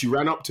 and she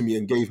ran up to me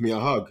and gave me a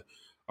hug.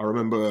 I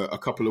remember a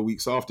couple of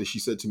weeks after, she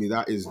said to me,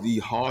 "That is the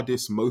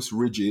hardest, most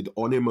rigid,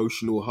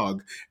 unemotional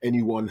hug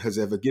anyone has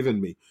ever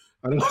given me."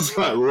 And I was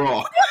like,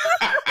 raw.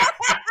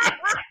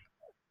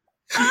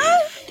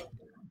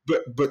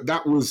 But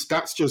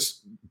that's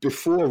just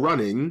before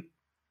running.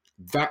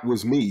 That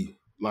was me.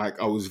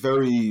 Like, I was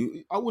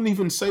I wouldn't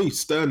even say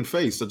stern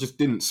faced. I just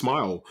didn't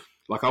smile.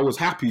 Like, I was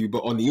happy,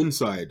 but on the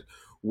inside,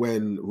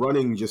 when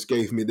running just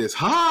gave me this,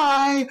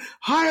 hi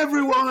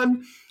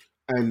everyone.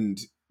 And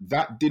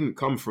that didn't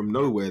come from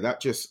nowhere. That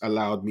just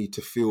allowed me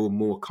to feel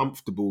more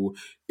comfortable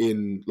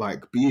in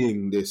like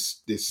being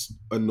this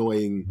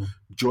annoying,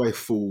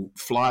 joyful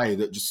fly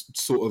that just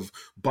sort of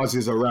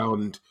buzzes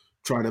around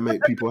trying to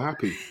make people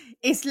happy.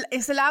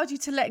 It's allowed you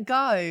to let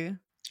go.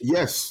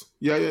 Yes.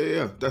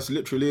 Yeah. That's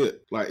literally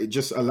it. Like, it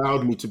just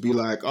allowed me to be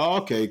like, oh,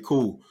 okay,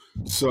 cool.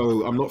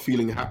 So I'm not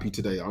feeling happy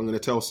today. I'm going to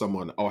tell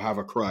someone. I'll have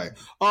a cry.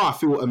 Oh, I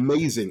feel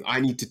amazing. I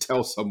need to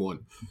tell someone.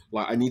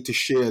 Like, I need to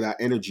share that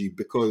energy,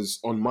 because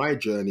on my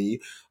journey,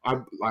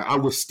 I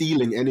was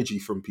stealing energy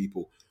from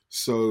people.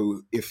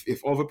 So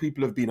if other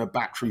people have been a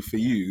battery for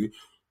you,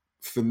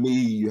 for me,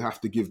 you have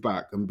to give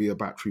back and be a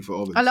battery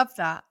for others. I love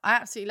that. I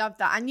absolutely love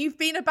that. And you've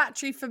been a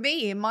battery for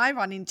me in my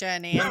running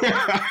journey.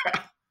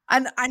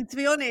 And to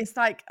be honest,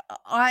 like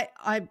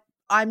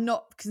I'm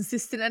not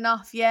consistent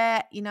enough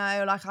yet, you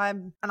know, like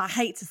and I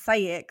hate to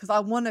say it because I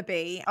want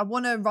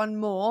to run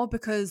more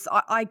because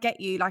I get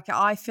you. Like,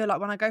 I feel like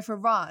when I go for a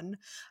run,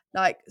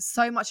 like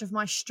so much of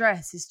my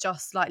stress is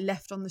just like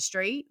left on the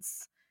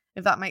streets,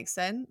 if that makes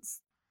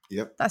sense.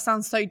 Yep. That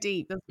sounds so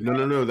deep.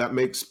 No, that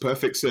makes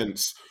perfect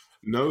sense.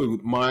 No,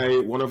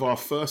 one of our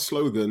first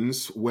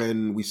slogans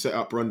when we set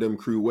up Run Dem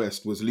Crew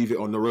West was "Leave it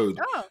on the road."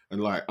 Oh.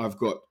 And like, I've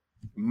got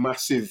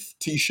massive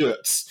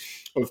T-shirts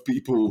of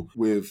people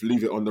with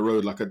 "Leave it on the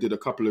road." Like, I did a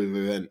couple of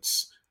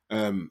events,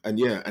 and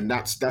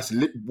that's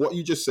what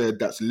you just said.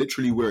 That's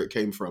literally where it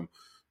came from,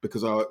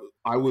 because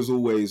I was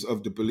always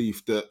of the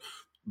belief that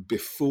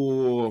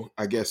before,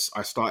 I guess,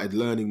 I started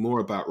learning more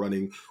about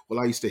running, all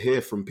I used to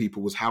hear from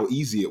people was how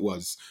easy it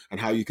was and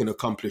how you can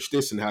accomplish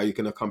this and how you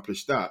can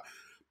accomplish that.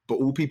 But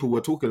all people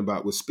were talking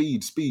about was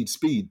speed,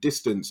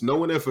 distance. No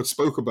one ever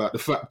spoke about the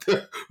fact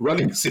that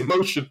running is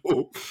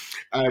emotional.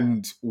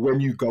 And when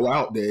you go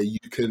out there, you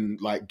can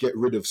like get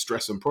rid of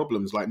stress and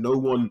problems. Like no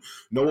one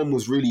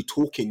was really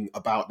talking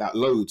about that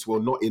loads. Well,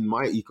 not in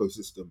my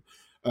ecosystem.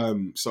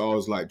 So I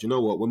was like, do you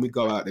know what? When we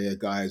go out there,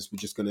 guys, we're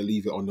just going to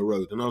leave it on the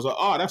road. And I was like,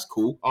 oh, that's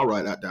cool. I'll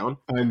write that down.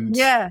 And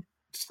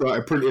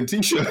started printing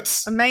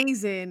T-shirts.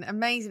 Amazing.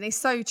 It's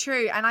so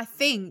true. And I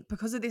think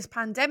because of this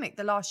pandemic,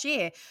 the last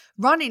year,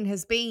 running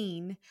has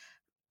been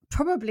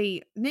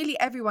probably nearly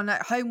everyone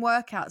at home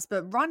workouts,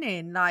 but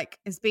running like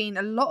has been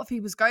a lot of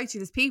people's go-to.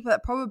 There's people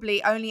that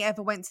probably only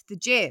ever went to the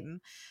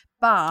gym,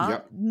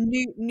 but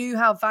knew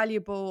how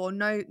valuable,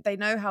 they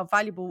know how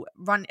valuable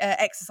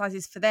exercise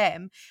is for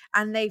them,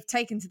 and they've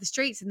taken to the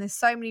streets. And there's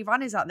so many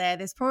runners out there.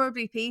 There's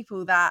probably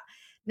people that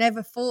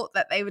never thought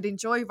that they would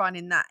enjoy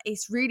running, that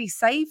it's really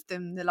saved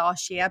them the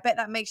last year. I bet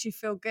that makes you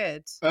feel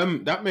good.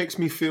 That makes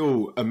me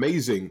feel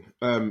amazing.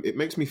 It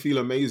makes me feel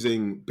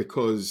amazing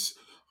because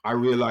I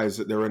realize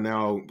that there are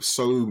now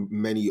so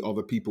many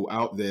other people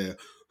out there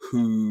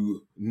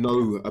who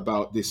know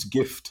about this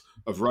gift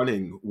of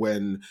running,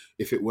 when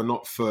if it were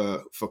not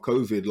for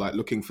COVID, like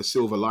looking for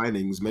silver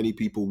linings, many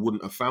people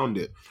wouldn't have found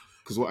it.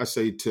 Because what I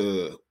say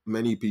to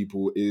many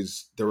people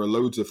is there are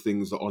loads of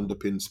things that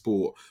underpin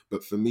sport,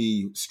 but for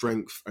me,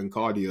 strength and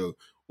cardio,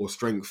 or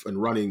strength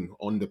and running,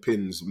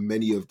 underpins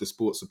many of the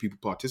sports that people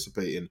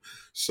participate in.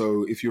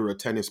 So if you're a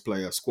tennis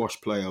player,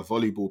 squash player,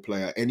 volleyball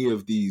player, any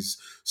of these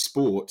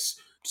sports,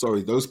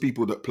 those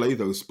people that play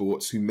those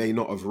sports who may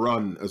not have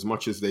run as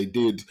much as they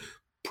did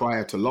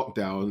prior to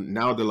lockdown,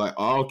 now they're like,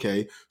 oh,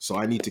 okay, so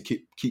I need to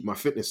keep my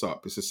fitness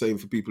up. It's the same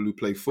for people who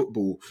play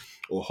football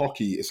or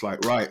hockey. It's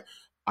like, right,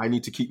 I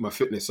need to keep my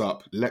fitness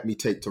up. Let me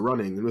take to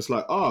running. And it's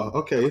like, oh,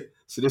 okay.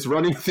 So this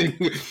running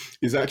thing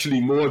is actually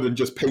more than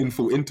just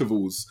painful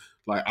intervals.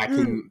 Like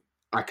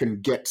I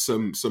can get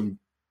some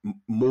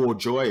more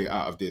joy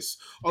out of this.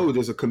 Oh,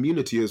 there's a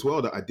community as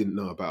well that I didn't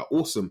know about.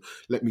 Awesome.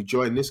 Let me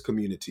join this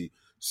community.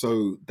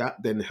 So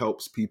that then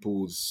helps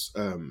people's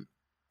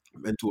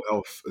mental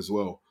health as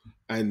well.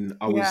 And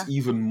I was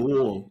even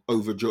more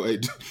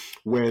overjoyed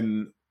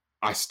when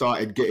I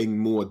started getting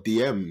more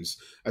DMs,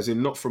 as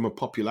in not from a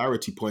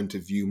popularity point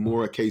of view,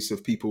 more a case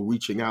of people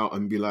reaching out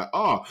and be like,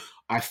 oh,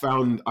 I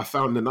found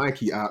the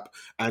Nike app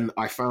and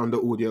I found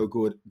the audio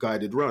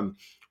guided run.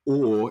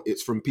 Or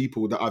it's from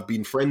people that I've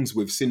been friends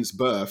with since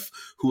birth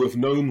who have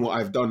known what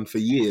I've done for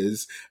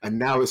years. And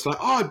now it's like,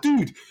 oh,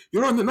 dude,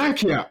 you're on the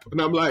Nike app.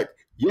 And I'm like,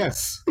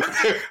 yes,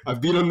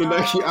 I've been on the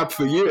Nike app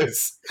for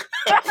years.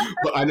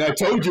 And I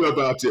told you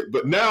about it.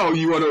 But now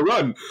you want to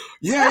run.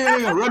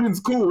 Yeah, running's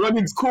cool.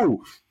 Running's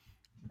cool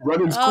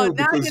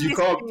because you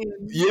can't.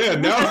 Yeah,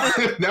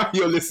 now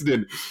you're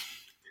listening.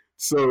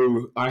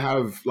 So I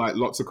have like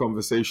lots of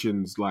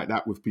conversations like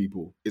that with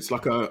people. It's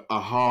like a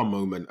aha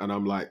moment, and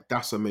I'm like,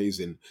 that's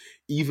amazing.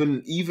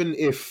 Even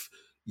if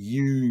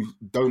you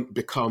don't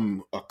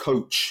become a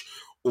coach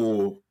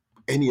or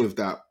any of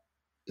that,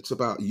 it's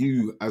about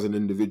you as an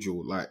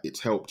individual. Like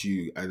it's helped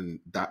you, and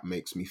that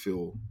makes me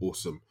feel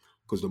awesome.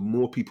 Because the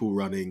more people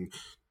running,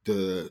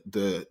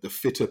 the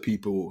fitter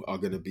people are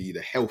going to be,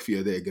 the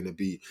healthier they're going to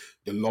be,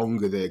 the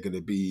longer they're going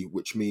to be,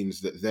 which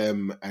means that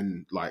them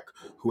and like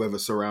whoever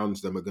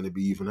surrounds them are going to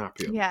be even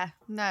happier. Yeah,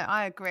 no,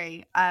 I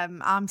agree.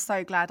 I'm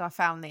so glad I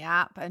found the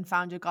app and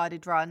found your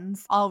guided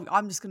runs.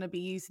 I'm just going to be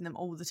using them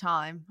all the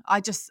time.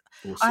 Awesome.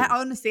 I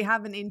honestly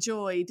haven't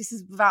enjoyed, this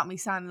is without me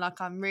sounding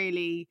like I'm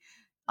really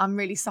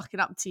sucking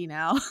up to you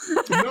now.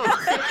 No.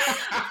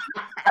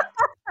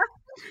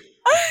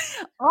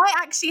 I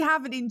actually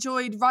haven't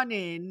enjoyed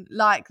running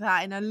like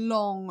that in a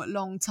long,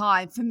 long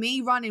time. For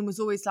me, running was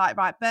always like,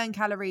 right, burn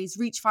calories,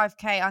 reach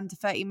 5K under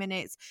 30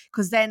 minutes,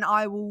 because then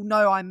I will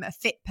know I'm a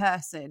fit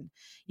person.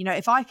 You know,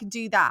 if I can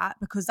do that,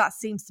 because that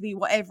seems to be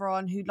what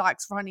everyone who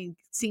likes running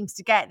seems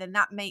to get, then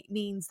that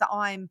means that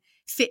I'm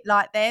fit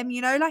like them.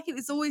 You know, like it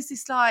was always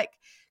this like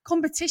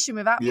competition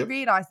without me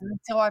realizing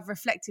until I've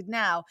reflected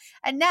now.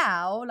 And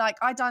now, like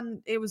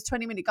it was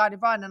 20-minute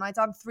guided run and I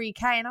done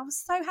 3K and I was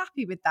so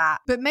happy with that.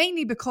 But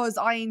mainly because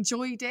I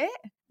enjoyed it,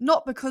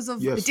 not because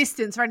of the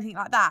distance or anything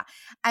like that.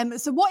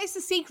 So what is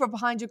the secret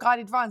behind your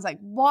guided runs? Like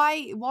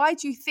why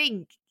do you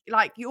think,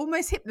 like, you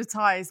almost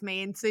hypnotize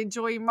me into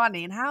enjoying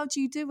running? And how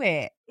do you do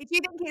it? If you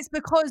think it's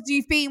because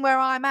you've been where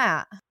I'm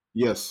at.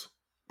 Yes.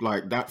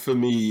 Like that for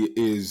me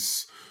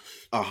is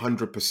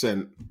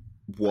 100%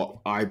 what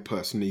I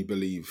personally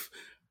believe,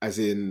 as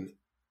in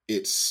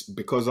it's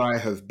because I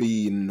have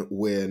been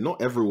where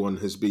not everyone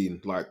has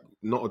been, like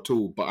not at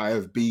all, but I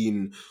have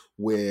been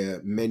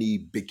where many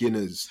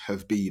beginners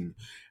have been.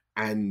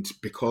 And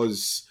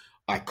because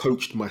I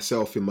coached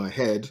myself in my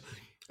head,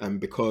 and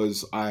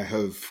because I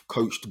have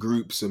coached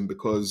groups, and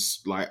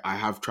because like I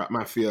have Trap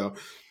Mafia,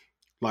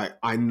 like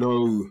I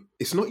know,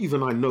 it's not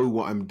even I know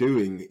what I'm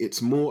doing.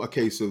 It's more a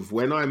case of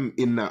when I'm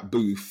in that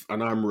booth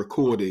and I'm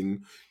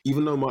recording,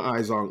 even though my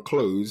eyes aren't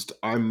closed,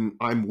 I'm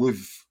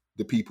with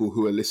the people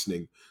who are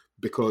listening,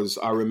 because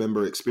I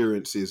remember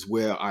experiences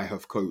where I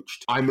have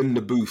coached. I'm in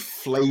the booth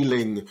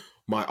flailing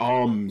my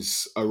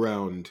arms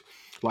around,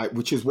 like,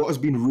 which is what has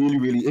been really,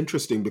 really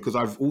interesting, because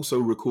I've also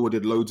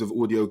recorded loads of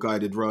audio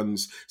guided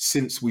runs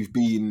since we've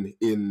been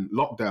in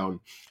lockdown.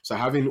 So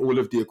having all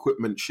of the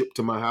equipment shipped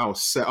to my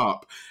house, set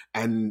up,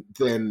 and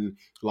then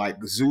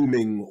like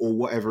Zooming or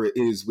whatever it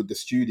is with the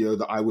studio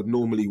that I would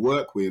normally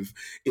work with,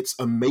 it's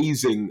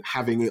amazing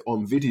having it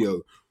on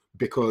video,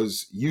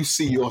 because you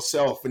see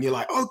yourself and you're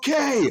like,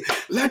 okay,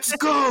 let's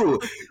go.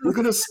 We're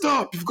going to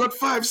stop. You've got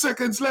 5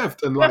 seconds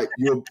left. And like,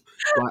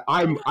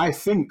 I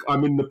think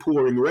I'm in the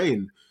pouring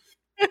rain.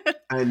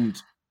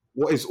 And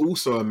what is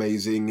also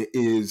amazing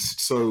is,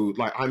 so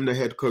like I'm the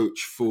head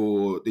coach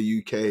for the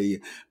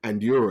UK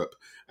and Europe.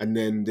 And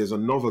then there's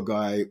another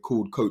guy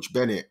called Coach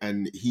Bennett,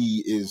 and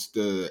he is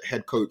the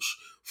head coach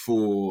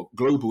for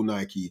Global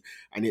Nike.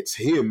 And it's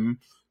him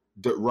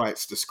that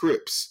writes the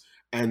scripts.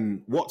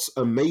 And what's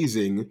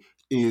amazing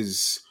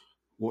is,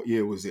 what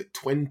year was it?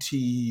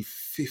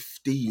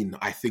 2015,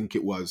 I think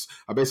it was.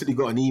 I basically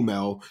got an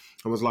email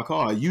and was like,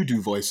 you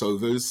do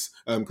voiceovers,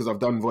 because I've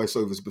done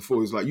voiceovers before.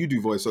 It was like, you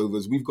do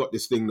voiceovers. We've got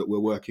this thing that we're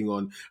working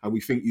on and we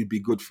think you'd be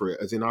good for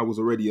it. As in, I was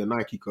already a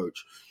Nike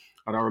coach.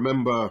 And I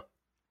remember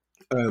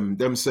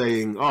them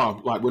saying,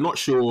 like, we're not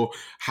sure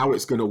how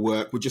it's going to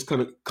work. We're just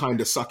going to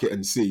kind of suck it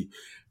and see.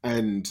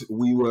 And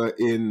we were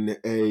in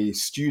a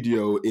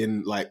studio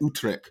in like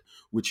Utrecht,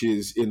 which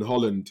is in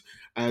Holland.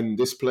 And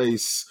this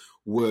place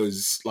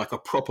was like a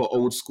proper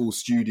old school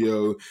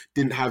studio,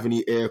 didn't have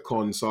any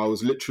aircon. So I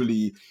was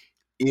literally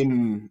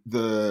in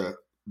the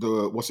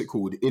what's it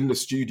called, in the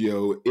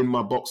studio, in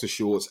my boxer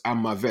shorts and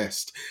my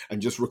vest,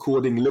 and just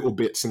recording little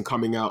bits and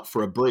coming out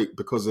for a break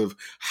because of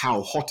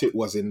how hot it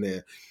was in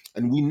there.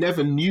 And we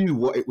never knew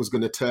what it was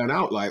going to turn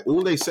out like.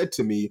 All they said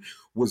to me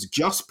was,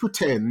 just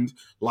pretend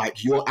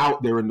like you're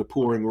out there in the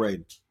pouring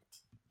rain.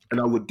 And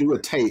I would do a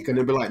take and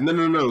they'd be like, no,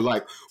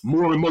 like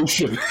more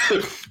emotion,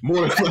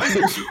 more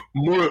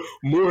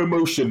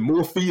emotion,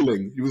 more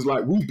feeling. It was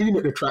like, we've been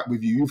at the track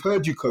with you. You've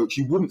heard you coach.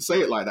 You wouldn't say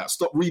it like that.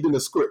 Stop reading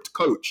the script,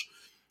 coach.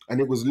 And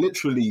it was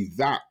literally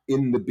that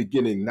in the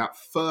beginning, that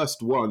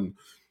first one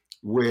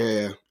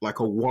where like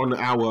a 1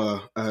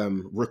 hour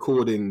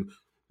recording,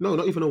 no,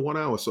 not even a 1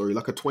 hour, sorry,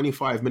 like a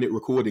 25-minute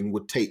recording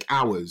would take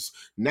hours.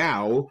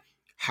 Now,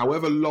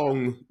 however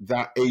long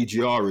that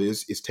AGR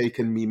is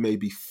taken me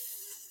maybe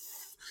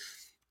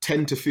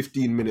 10 to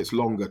 15 minutes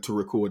longer to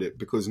record it,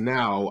 because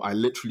now I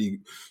literally,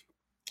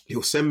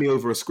 he'll send me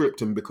over a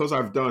script, and because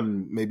I've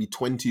done maybe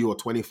 20 or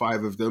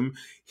 25 of them,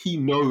 he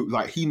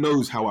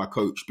knows how I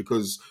coach,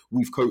 because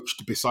we've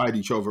coached beside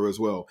each other as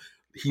well.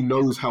 He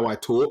knows how I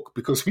talk,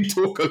 because we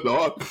talk a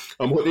lot.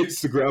 I'm on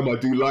Instagram, I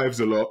do lives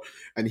a lot,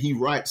 and he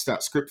writes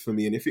that script for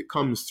me. And if it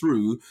comes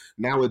through,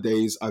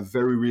 nowadays I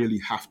very rarely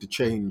have to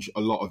change a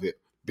lot of it,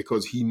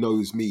 because he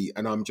knows me,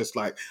 and I'm just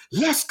like,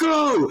 let's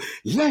go,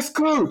 let's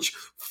coach,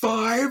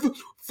 5,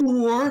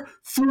 4,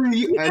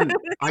 3, and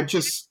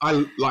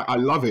I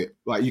love it.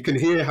 Like, you can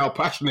hear how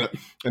passionate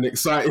and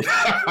excited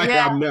I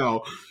am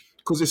now,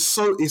 because it's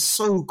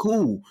so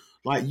cool.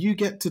 Like, you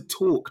get to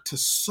talk to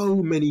so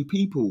many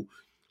people.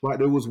 Like,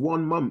 there was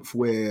 1 month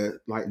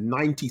where like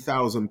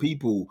 90,000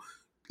 people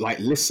like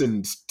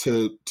listened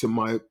to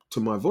my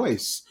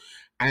voice,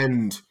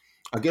 and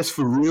I guess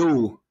for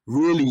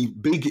really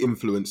big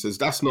influencers,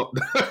 that's not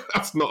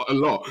a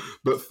lot,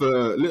 but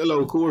for little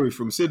old Corey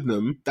from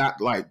Sydenham, that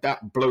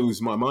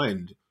blows my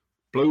mind.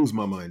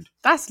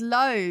 That is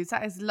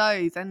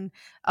loads, and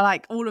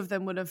like all of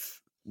them would have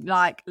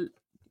like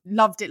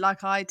loved it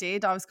like I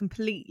did. I was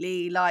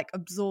completely like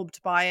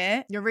absorbed by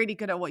it. You're really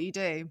good at what you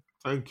do.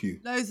 Thank you.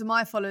 Loads of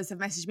my followers have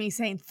messaged me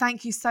saying,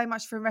 thank you so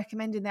much for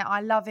recommending that.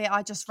 I love it.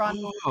 I just run.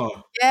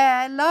 Oh.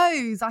 Yeah,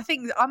 loads. I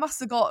think I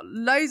must have got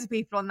loads of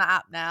people on that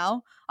app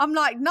now. I'm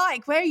like,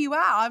 Nike, where are you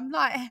at? I'm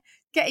like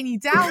getting you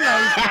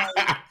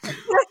downloads.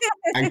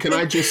 And can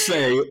I just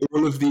say,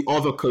 all of the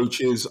other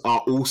coaches are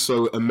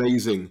also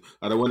amazing.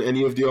 I don't want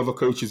any of the other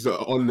coaches that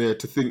are on there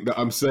to think that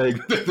I'm saying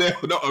that they're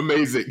not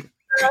amazing.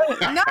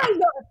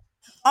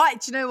 No, do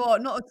you know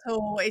what? Not at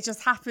all. It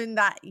just happened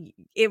that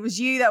it was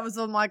you that was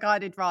on my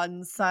guided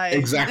run. So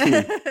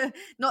Exactly.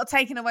 not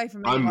taken away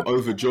from anyone. I'm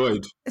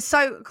overjoyed.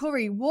 So,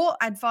 Corey, what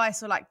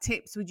advice or like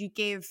tips would you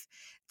give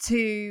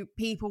to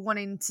people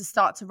wanting to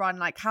start to run?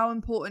 Like, how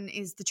important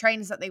is the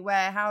trainers that they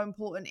wear? How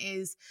important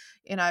is,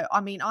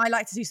 I mean, I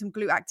like to do some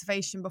glute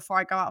activation before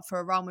I go out for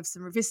a run with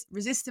some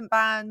resistant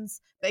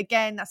bands. But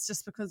again, that's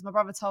just because my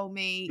brother told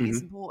me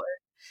it's important.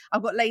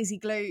 I've got lazy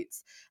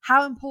glutes.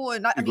 How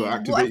important? Like, You've got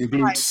to activate your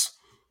glutes.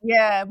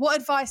 Yeah. What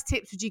advice,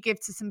 tips would you give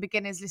to some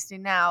beginners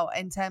listening now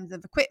in terms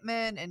of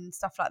equipment and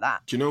stuff like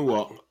that? Do you know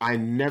what? I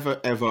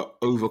never, ever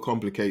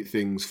overcomplicate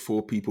things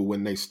for people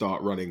when they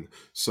start running.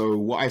 So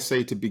what I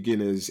say to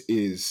beginners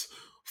is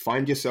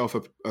find yourself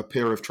a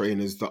pair of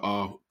trainers that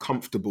are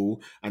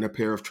comfortable and a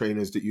pair of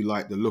trainers that you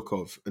like the look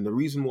of. And the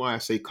reason why I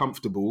say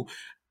comfortable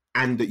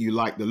and that you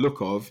like the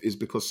look of is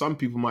because some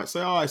people might say,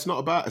 oh, it's not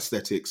about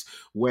aesthetics,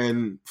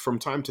 when from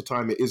time to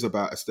time it is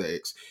about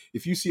aesthetics.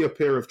 If you see a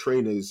pair of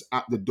trainers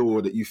at the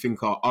door that you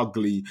think are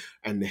ugly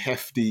and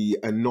hefty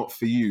and not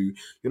for you,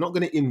 you're not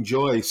going to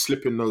enjoy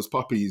slipping those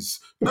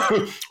puppies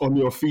on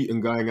your feet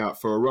and going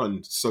out for a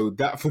run. So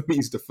that for me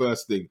is the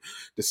first thing.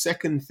 The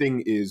second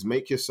thing is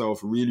make yourself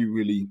really,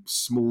 really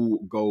small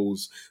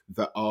goals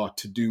that are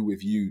to do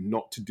with you,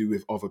 not to do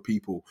with other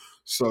people.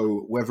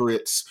 So whether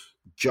it's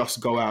just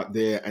go out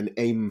there and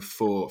aim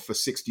for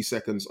 60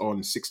 seconds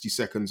on, 60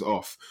 seconds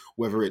off,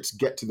 whether it's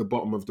get to the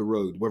bottom of the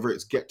road, whether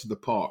it's get to the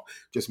park,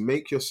 just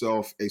make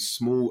yourself a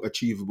small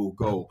achievable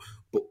goal,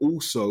 but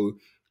also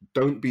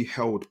don't be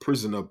held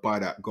prisoner by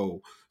that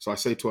goal. So I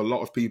say to a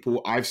lot of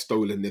people, I've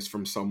stolen this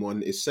from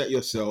someone, is set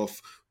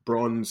yourself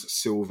bronze,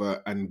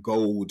 silver, and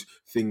gold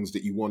things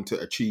that you want to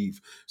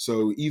achieve.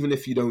 So even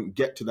if you don't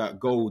get to that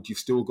gold, you've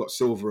still got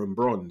silver and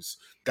bronze.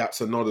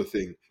 That's another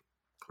thing.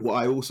 What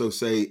I also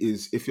say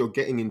is if you're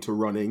getting into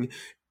running,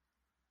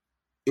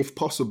 if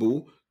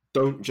possible,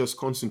 don't just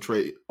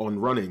concentrate on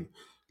running.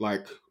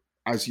 Like,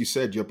 as you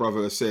said, your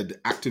brother said,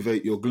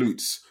 activate your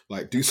glutes,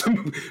 like do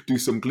some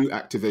glute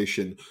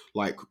activation,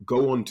 like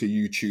go onto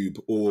YouTube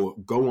or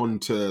go on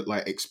to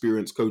like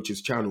experienced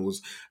coaches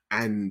channels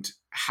and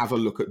have a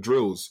look at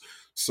drills.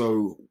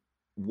 So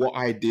what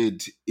I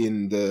did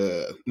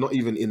not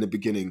even in the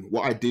beginning,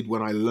 what I did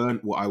when I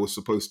learned what I was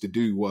supposed to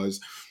do was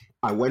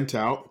I went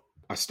out,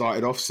 I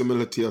started off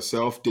similar to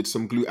yourself, did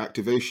some glute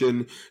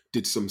activation,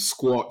 did some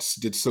squats,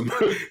 did some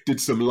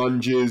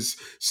lunges,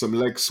 some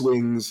leg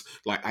swings.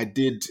 Like I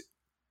did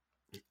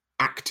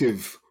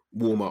active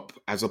warm up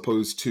as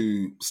opposed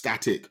to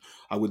static.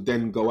 I would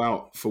then go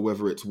out for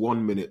whether it's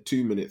 1 minute,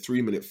 2 minutes,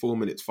 3 minutes, 4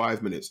 minutes,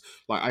 5 minutes.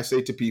 Like I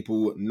say to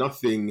people,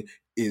 nothing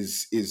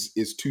is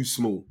too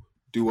small.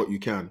 Do what you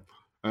can.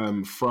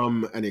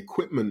 From an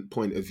equipment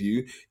point of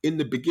view, in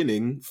the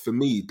beginning, for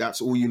me, that's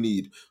all you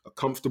need, a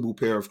comfortable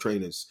pair of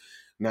trainers.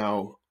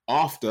 Now,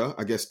 after,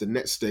 I guess the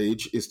next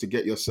stage is to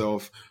get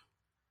yourself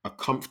a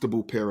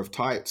comfortable pair of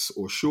tights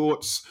or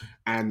shorts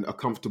and a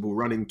comfortable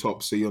running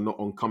top so you're not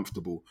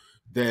uncomfortable.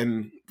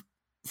 Then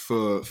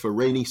for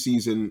rainy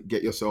season,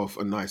 get yourself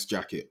a nice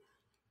jacket.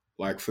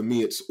 Like for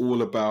me, it's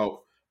all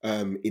about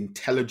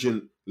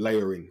intelligent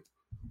layering,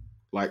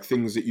 like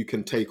things that you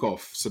can take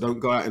off. So don't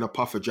go out in a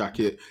puffer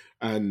jacket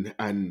and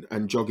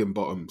jogging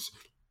bottoms.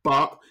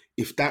 But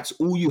if that's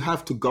all you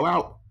have to go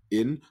out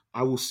in,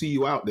 I will see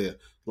you out there.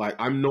 Like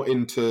I'm not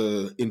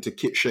into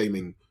kit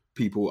shaming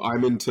people.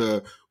 I'm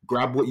into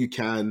grab what you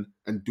can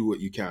and do what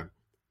you can,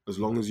 as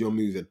long as you're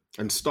moving,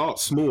 and start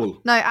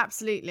small. No,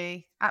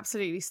 absolutely.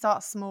 Absolutely.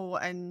 Start small.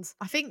 And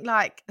I think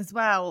like as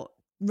well,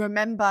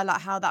 remember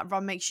like how that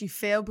run makes you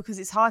feel, because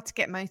it's hard to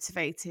get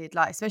motivated,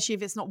 like especially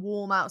if it's not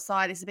warm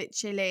outside, it's a bit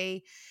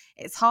chilly.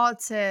 It's hard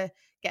to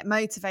get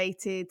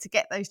motivated to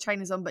get those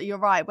trainers on. But you're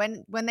right,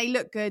 when they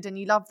look good and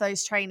you love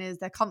those trainers,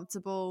 they're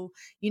comfortable,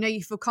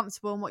 you feel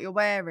comfortable in what you're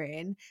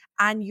wearing,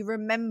 and you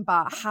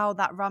remember how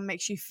that run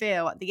makes you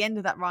feel at the end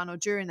of that run or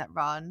during that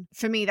run.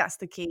 For me, that's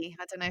the key.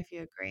 I don't know if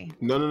you agree.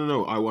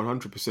 No, I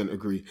 100%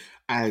 agree.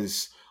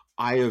 As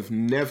I have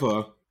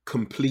never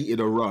completed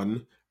a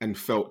run and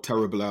felt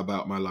terrible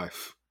about my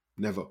life.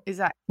 Never.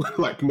 Exactly.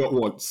 Like not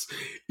once.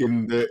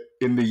 In the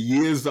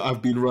years that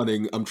I've been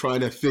running, I'm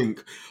trying to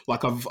think,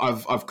 like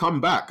I've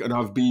come back and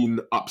I've been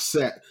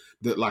upset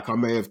that like I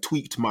may have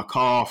tweaked my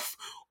calf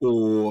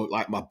or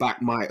like my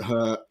back might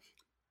hurt,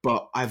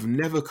 but I've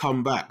never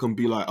come back and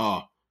be like,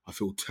 I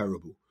feel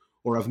terrible.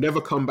 Or I've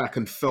never come back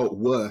and felt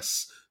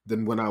worse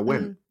than when I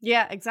went.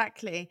 Yeah,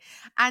 exactly.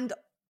 And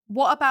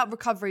what about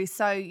recovery?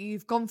 So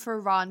you've gone for a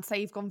run,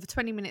 say you've gone for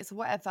 20 minutes or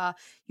whatever,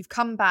 you've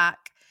come back.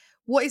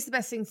 What is the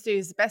best thing to do?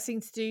 Is the best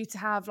thing to do to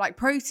have like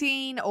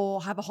protein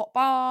or have a hot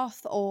bath,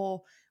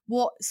 or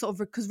what sort of,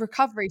 because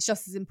recovery is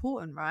just as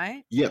important,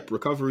 right? Yep,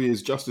 recovery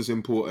is just as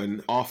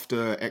important.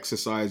 After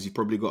exercise, you've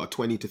probably got a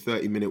 20 to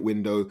 30 minute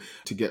window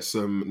to get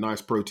some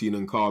nice protein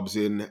and carbs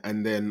in.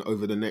 And then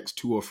over the next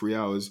 2 or 3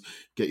 hours,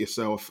 get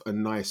yourself a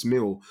nice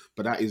meal.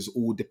 But that is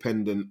all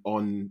dependent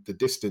on the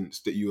distance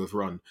that you have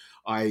run.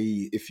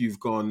 If you've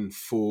gone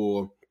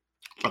for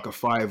like a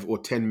 5 or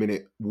 10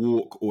 minute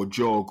walk or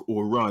jog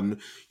or run,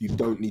 you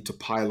don't need to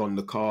pile on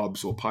the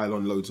carbs or pile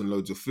on loads and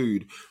loads of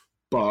food.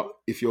 But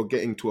if you're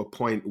getting to a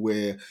point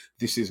where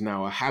this is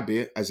now a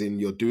habit, as in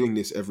you're doing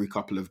this every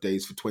couple of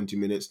days for 20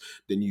 minutes,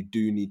 then you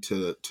do need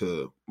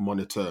to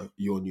monitor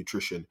your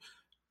nutrition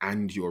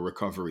and your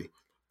recovery.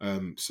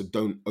 So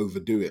don't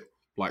overdo it.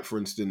 Like, for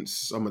instance,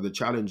 some of the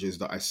challenges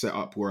that I set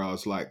up where I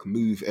was like,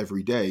 move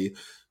every day.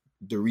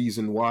 The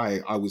reason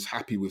why I was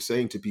happy with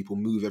saying to people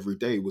move every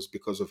day was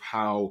because of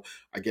how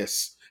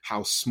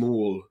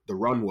small the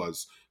run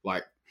was.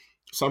 Like,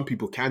 some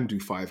people can do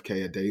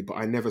 5K a day, but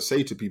I never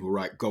say to people,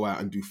 right, go out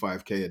and do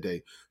 5K a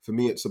day. For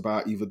me, it's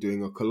about either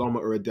doing 1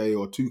 kilometer a day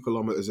or 2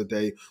 kilometers a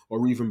day,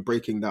 or even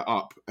breaking that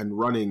up and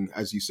running,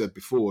 as you said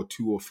before,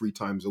 2 or 3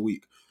 times a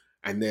week.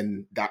 And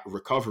then that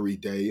recovery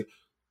day,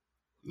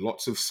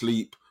 lots of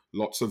sleep,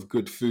 lots of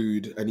good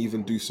food, and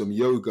even do some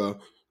yoga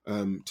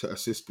to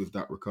assist with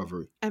that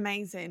recovery.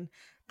 Amazing.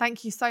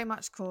 Thank you so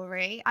much,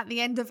 Corey. At the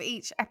end of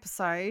each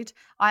episode,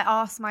 I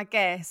ask my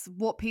guests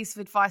what piece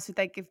of advice would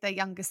they give their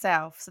younger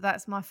self. So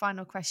that's my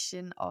final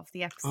question of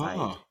the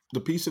episode. The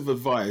piece of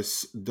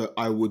advice that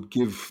I would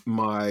give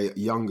my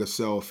younger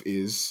self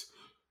is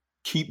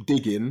keep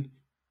digging.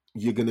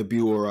 You're going to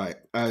be all right.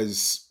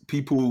 As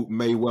people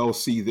may well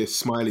see this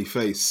smiley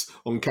face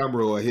on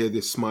camera or hear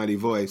this smiley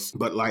voice,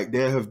 but like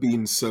there have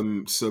been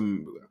some,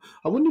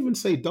 I wouldn't even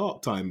say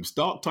dark times.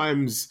 Dark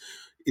times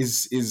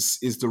is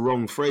the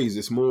wrong phrase.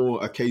 It's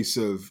more a case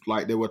of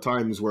like there were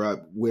times where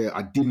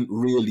I didn't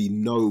really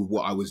know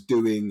what I was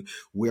doing,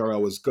 where I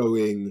was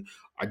going.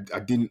 I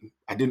didn't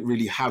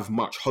really have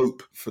much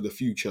hope for the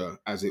future,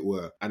 as it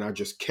were, and I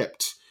just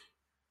kept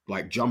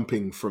like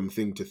jumping from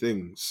thing to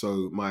thing.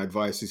 So my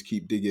advice is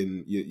keep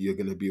digging. You're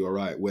going to be all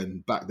right.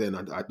 When back then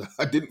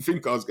I didn't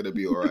think I was going to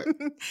be all right.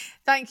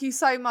 Thank you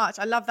so much.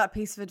 I love that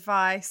piece of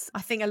advice.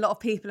 I think a lot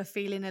of people are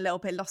feeling a little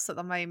bit lost at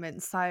the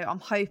moment. So I'm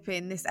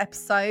hoping this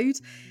episode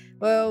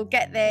will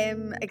get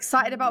them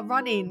excited about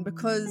running,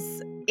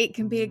 because it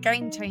can be a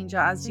game changer,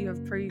 as you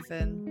have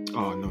proven.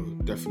 Oh no,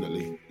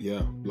 definitely.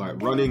 Yeah.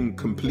 Like running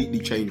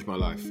completely changed my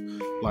life.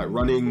 Like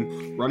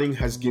running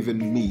has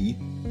given me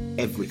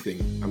everything.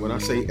 And when I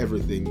say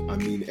everything, I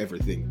mean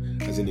everything.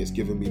 As in, it's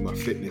given me my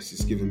fitness,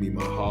 it's given me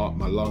my heart,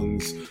 my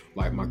lungs,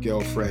 like my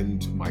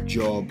girlfriend, my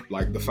job.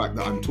 Like the fact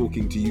that I'm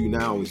talking to you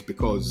now is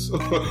because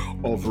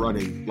of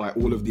running. Like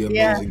all of the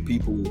amazing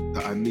people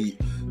that I meet,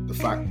 the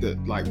fact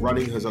that like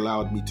running has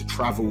allowed me to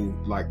travel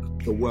like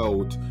the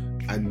world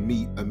and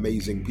meet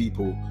amazing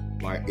people.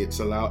 Like it's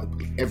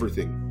allowed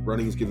everything.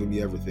 Running's given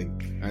me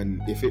everything,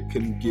 and if it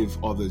can give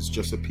others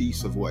just a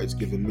piece of what it's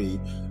given me,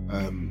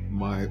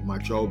 my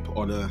job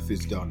on earth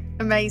is done.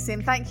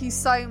 Amazing. Thank you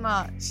so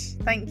much.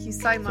 Thank you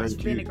so much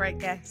for being a great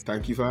guest.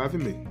 Thank you for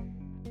having me.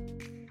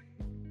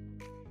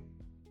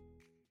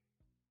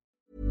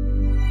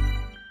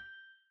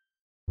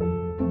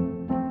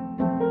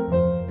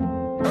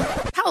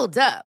 Hold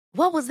up.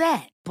 What was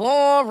that?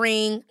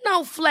 Boring.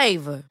 No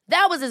flavor.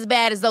 That was as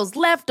bad as those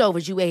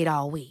leftovers you ate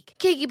all week.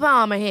 Keke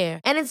Palmer here.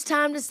 And it's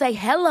time to say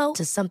hello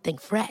to something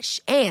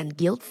fresh and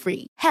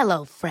guilt-free.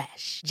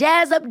 HelloFresh.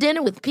 Jazz up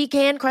dinner with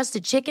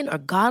pecan-crusted chicken or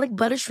garlic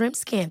butter shrimp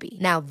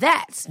scampi. Now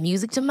that's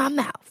music to my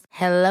mouth.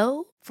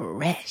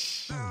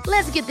 HelloFresh.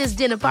 Let's get this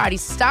dinner party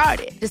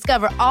started.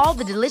 Discover all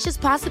the delicious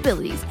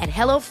possibilities at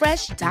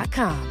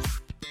HelloFresh.com.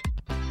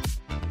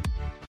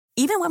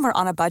 Even when we're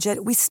on a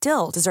budget, we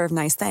still deserve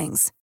nice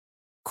things.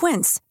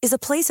 Quince is a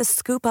place to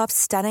scoop up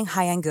stunning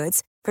high-end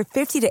goods for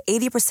 50 to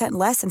 80%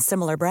 less than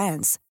similar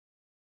brands.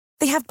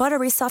 They have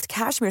buttery soft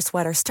cashmere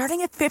sweaters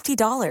starting at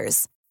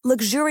 $50,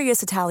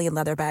 luxurious Italian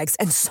leather bags,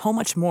 and so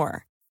much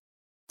more.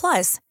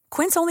 Plus,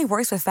 Quince only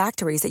works with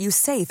factories that use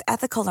safe,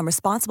 ethical, and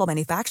responsible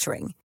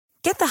manufacturing.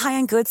 Get the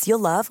high-end goods you'll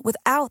love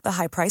without the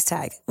high price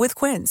tag with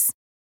Quince.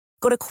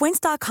 Go to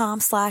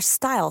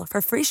quince.com/style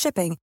for free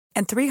shipping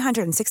and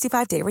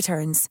 365-day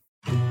returns.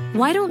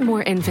 Why don't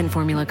more infant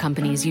formula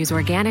companies use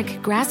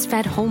organic,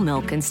 grass-fed whole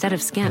milk instead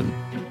of skim?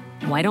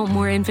 Why don't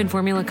more infant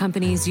formula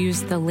companies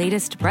use the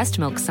latest breast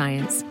milk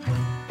science?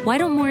 Why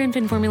don't more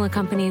infant formula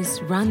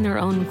companies run their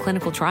own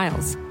clinical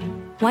trials?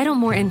 Why don't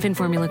more infant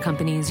formula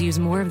companies use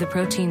more of the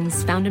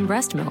proteins found in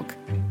breast milk?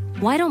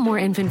 Why don't more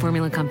infant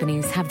formula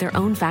companies have their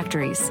own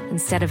factories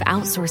instead of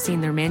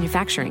outsourcing their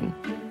manufacturing?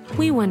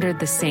 We wondered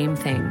the same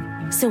thing.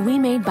 So we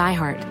made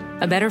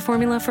ByHeart, a better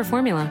formula for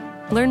formula.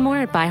 Learn more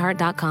at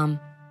byheart.com.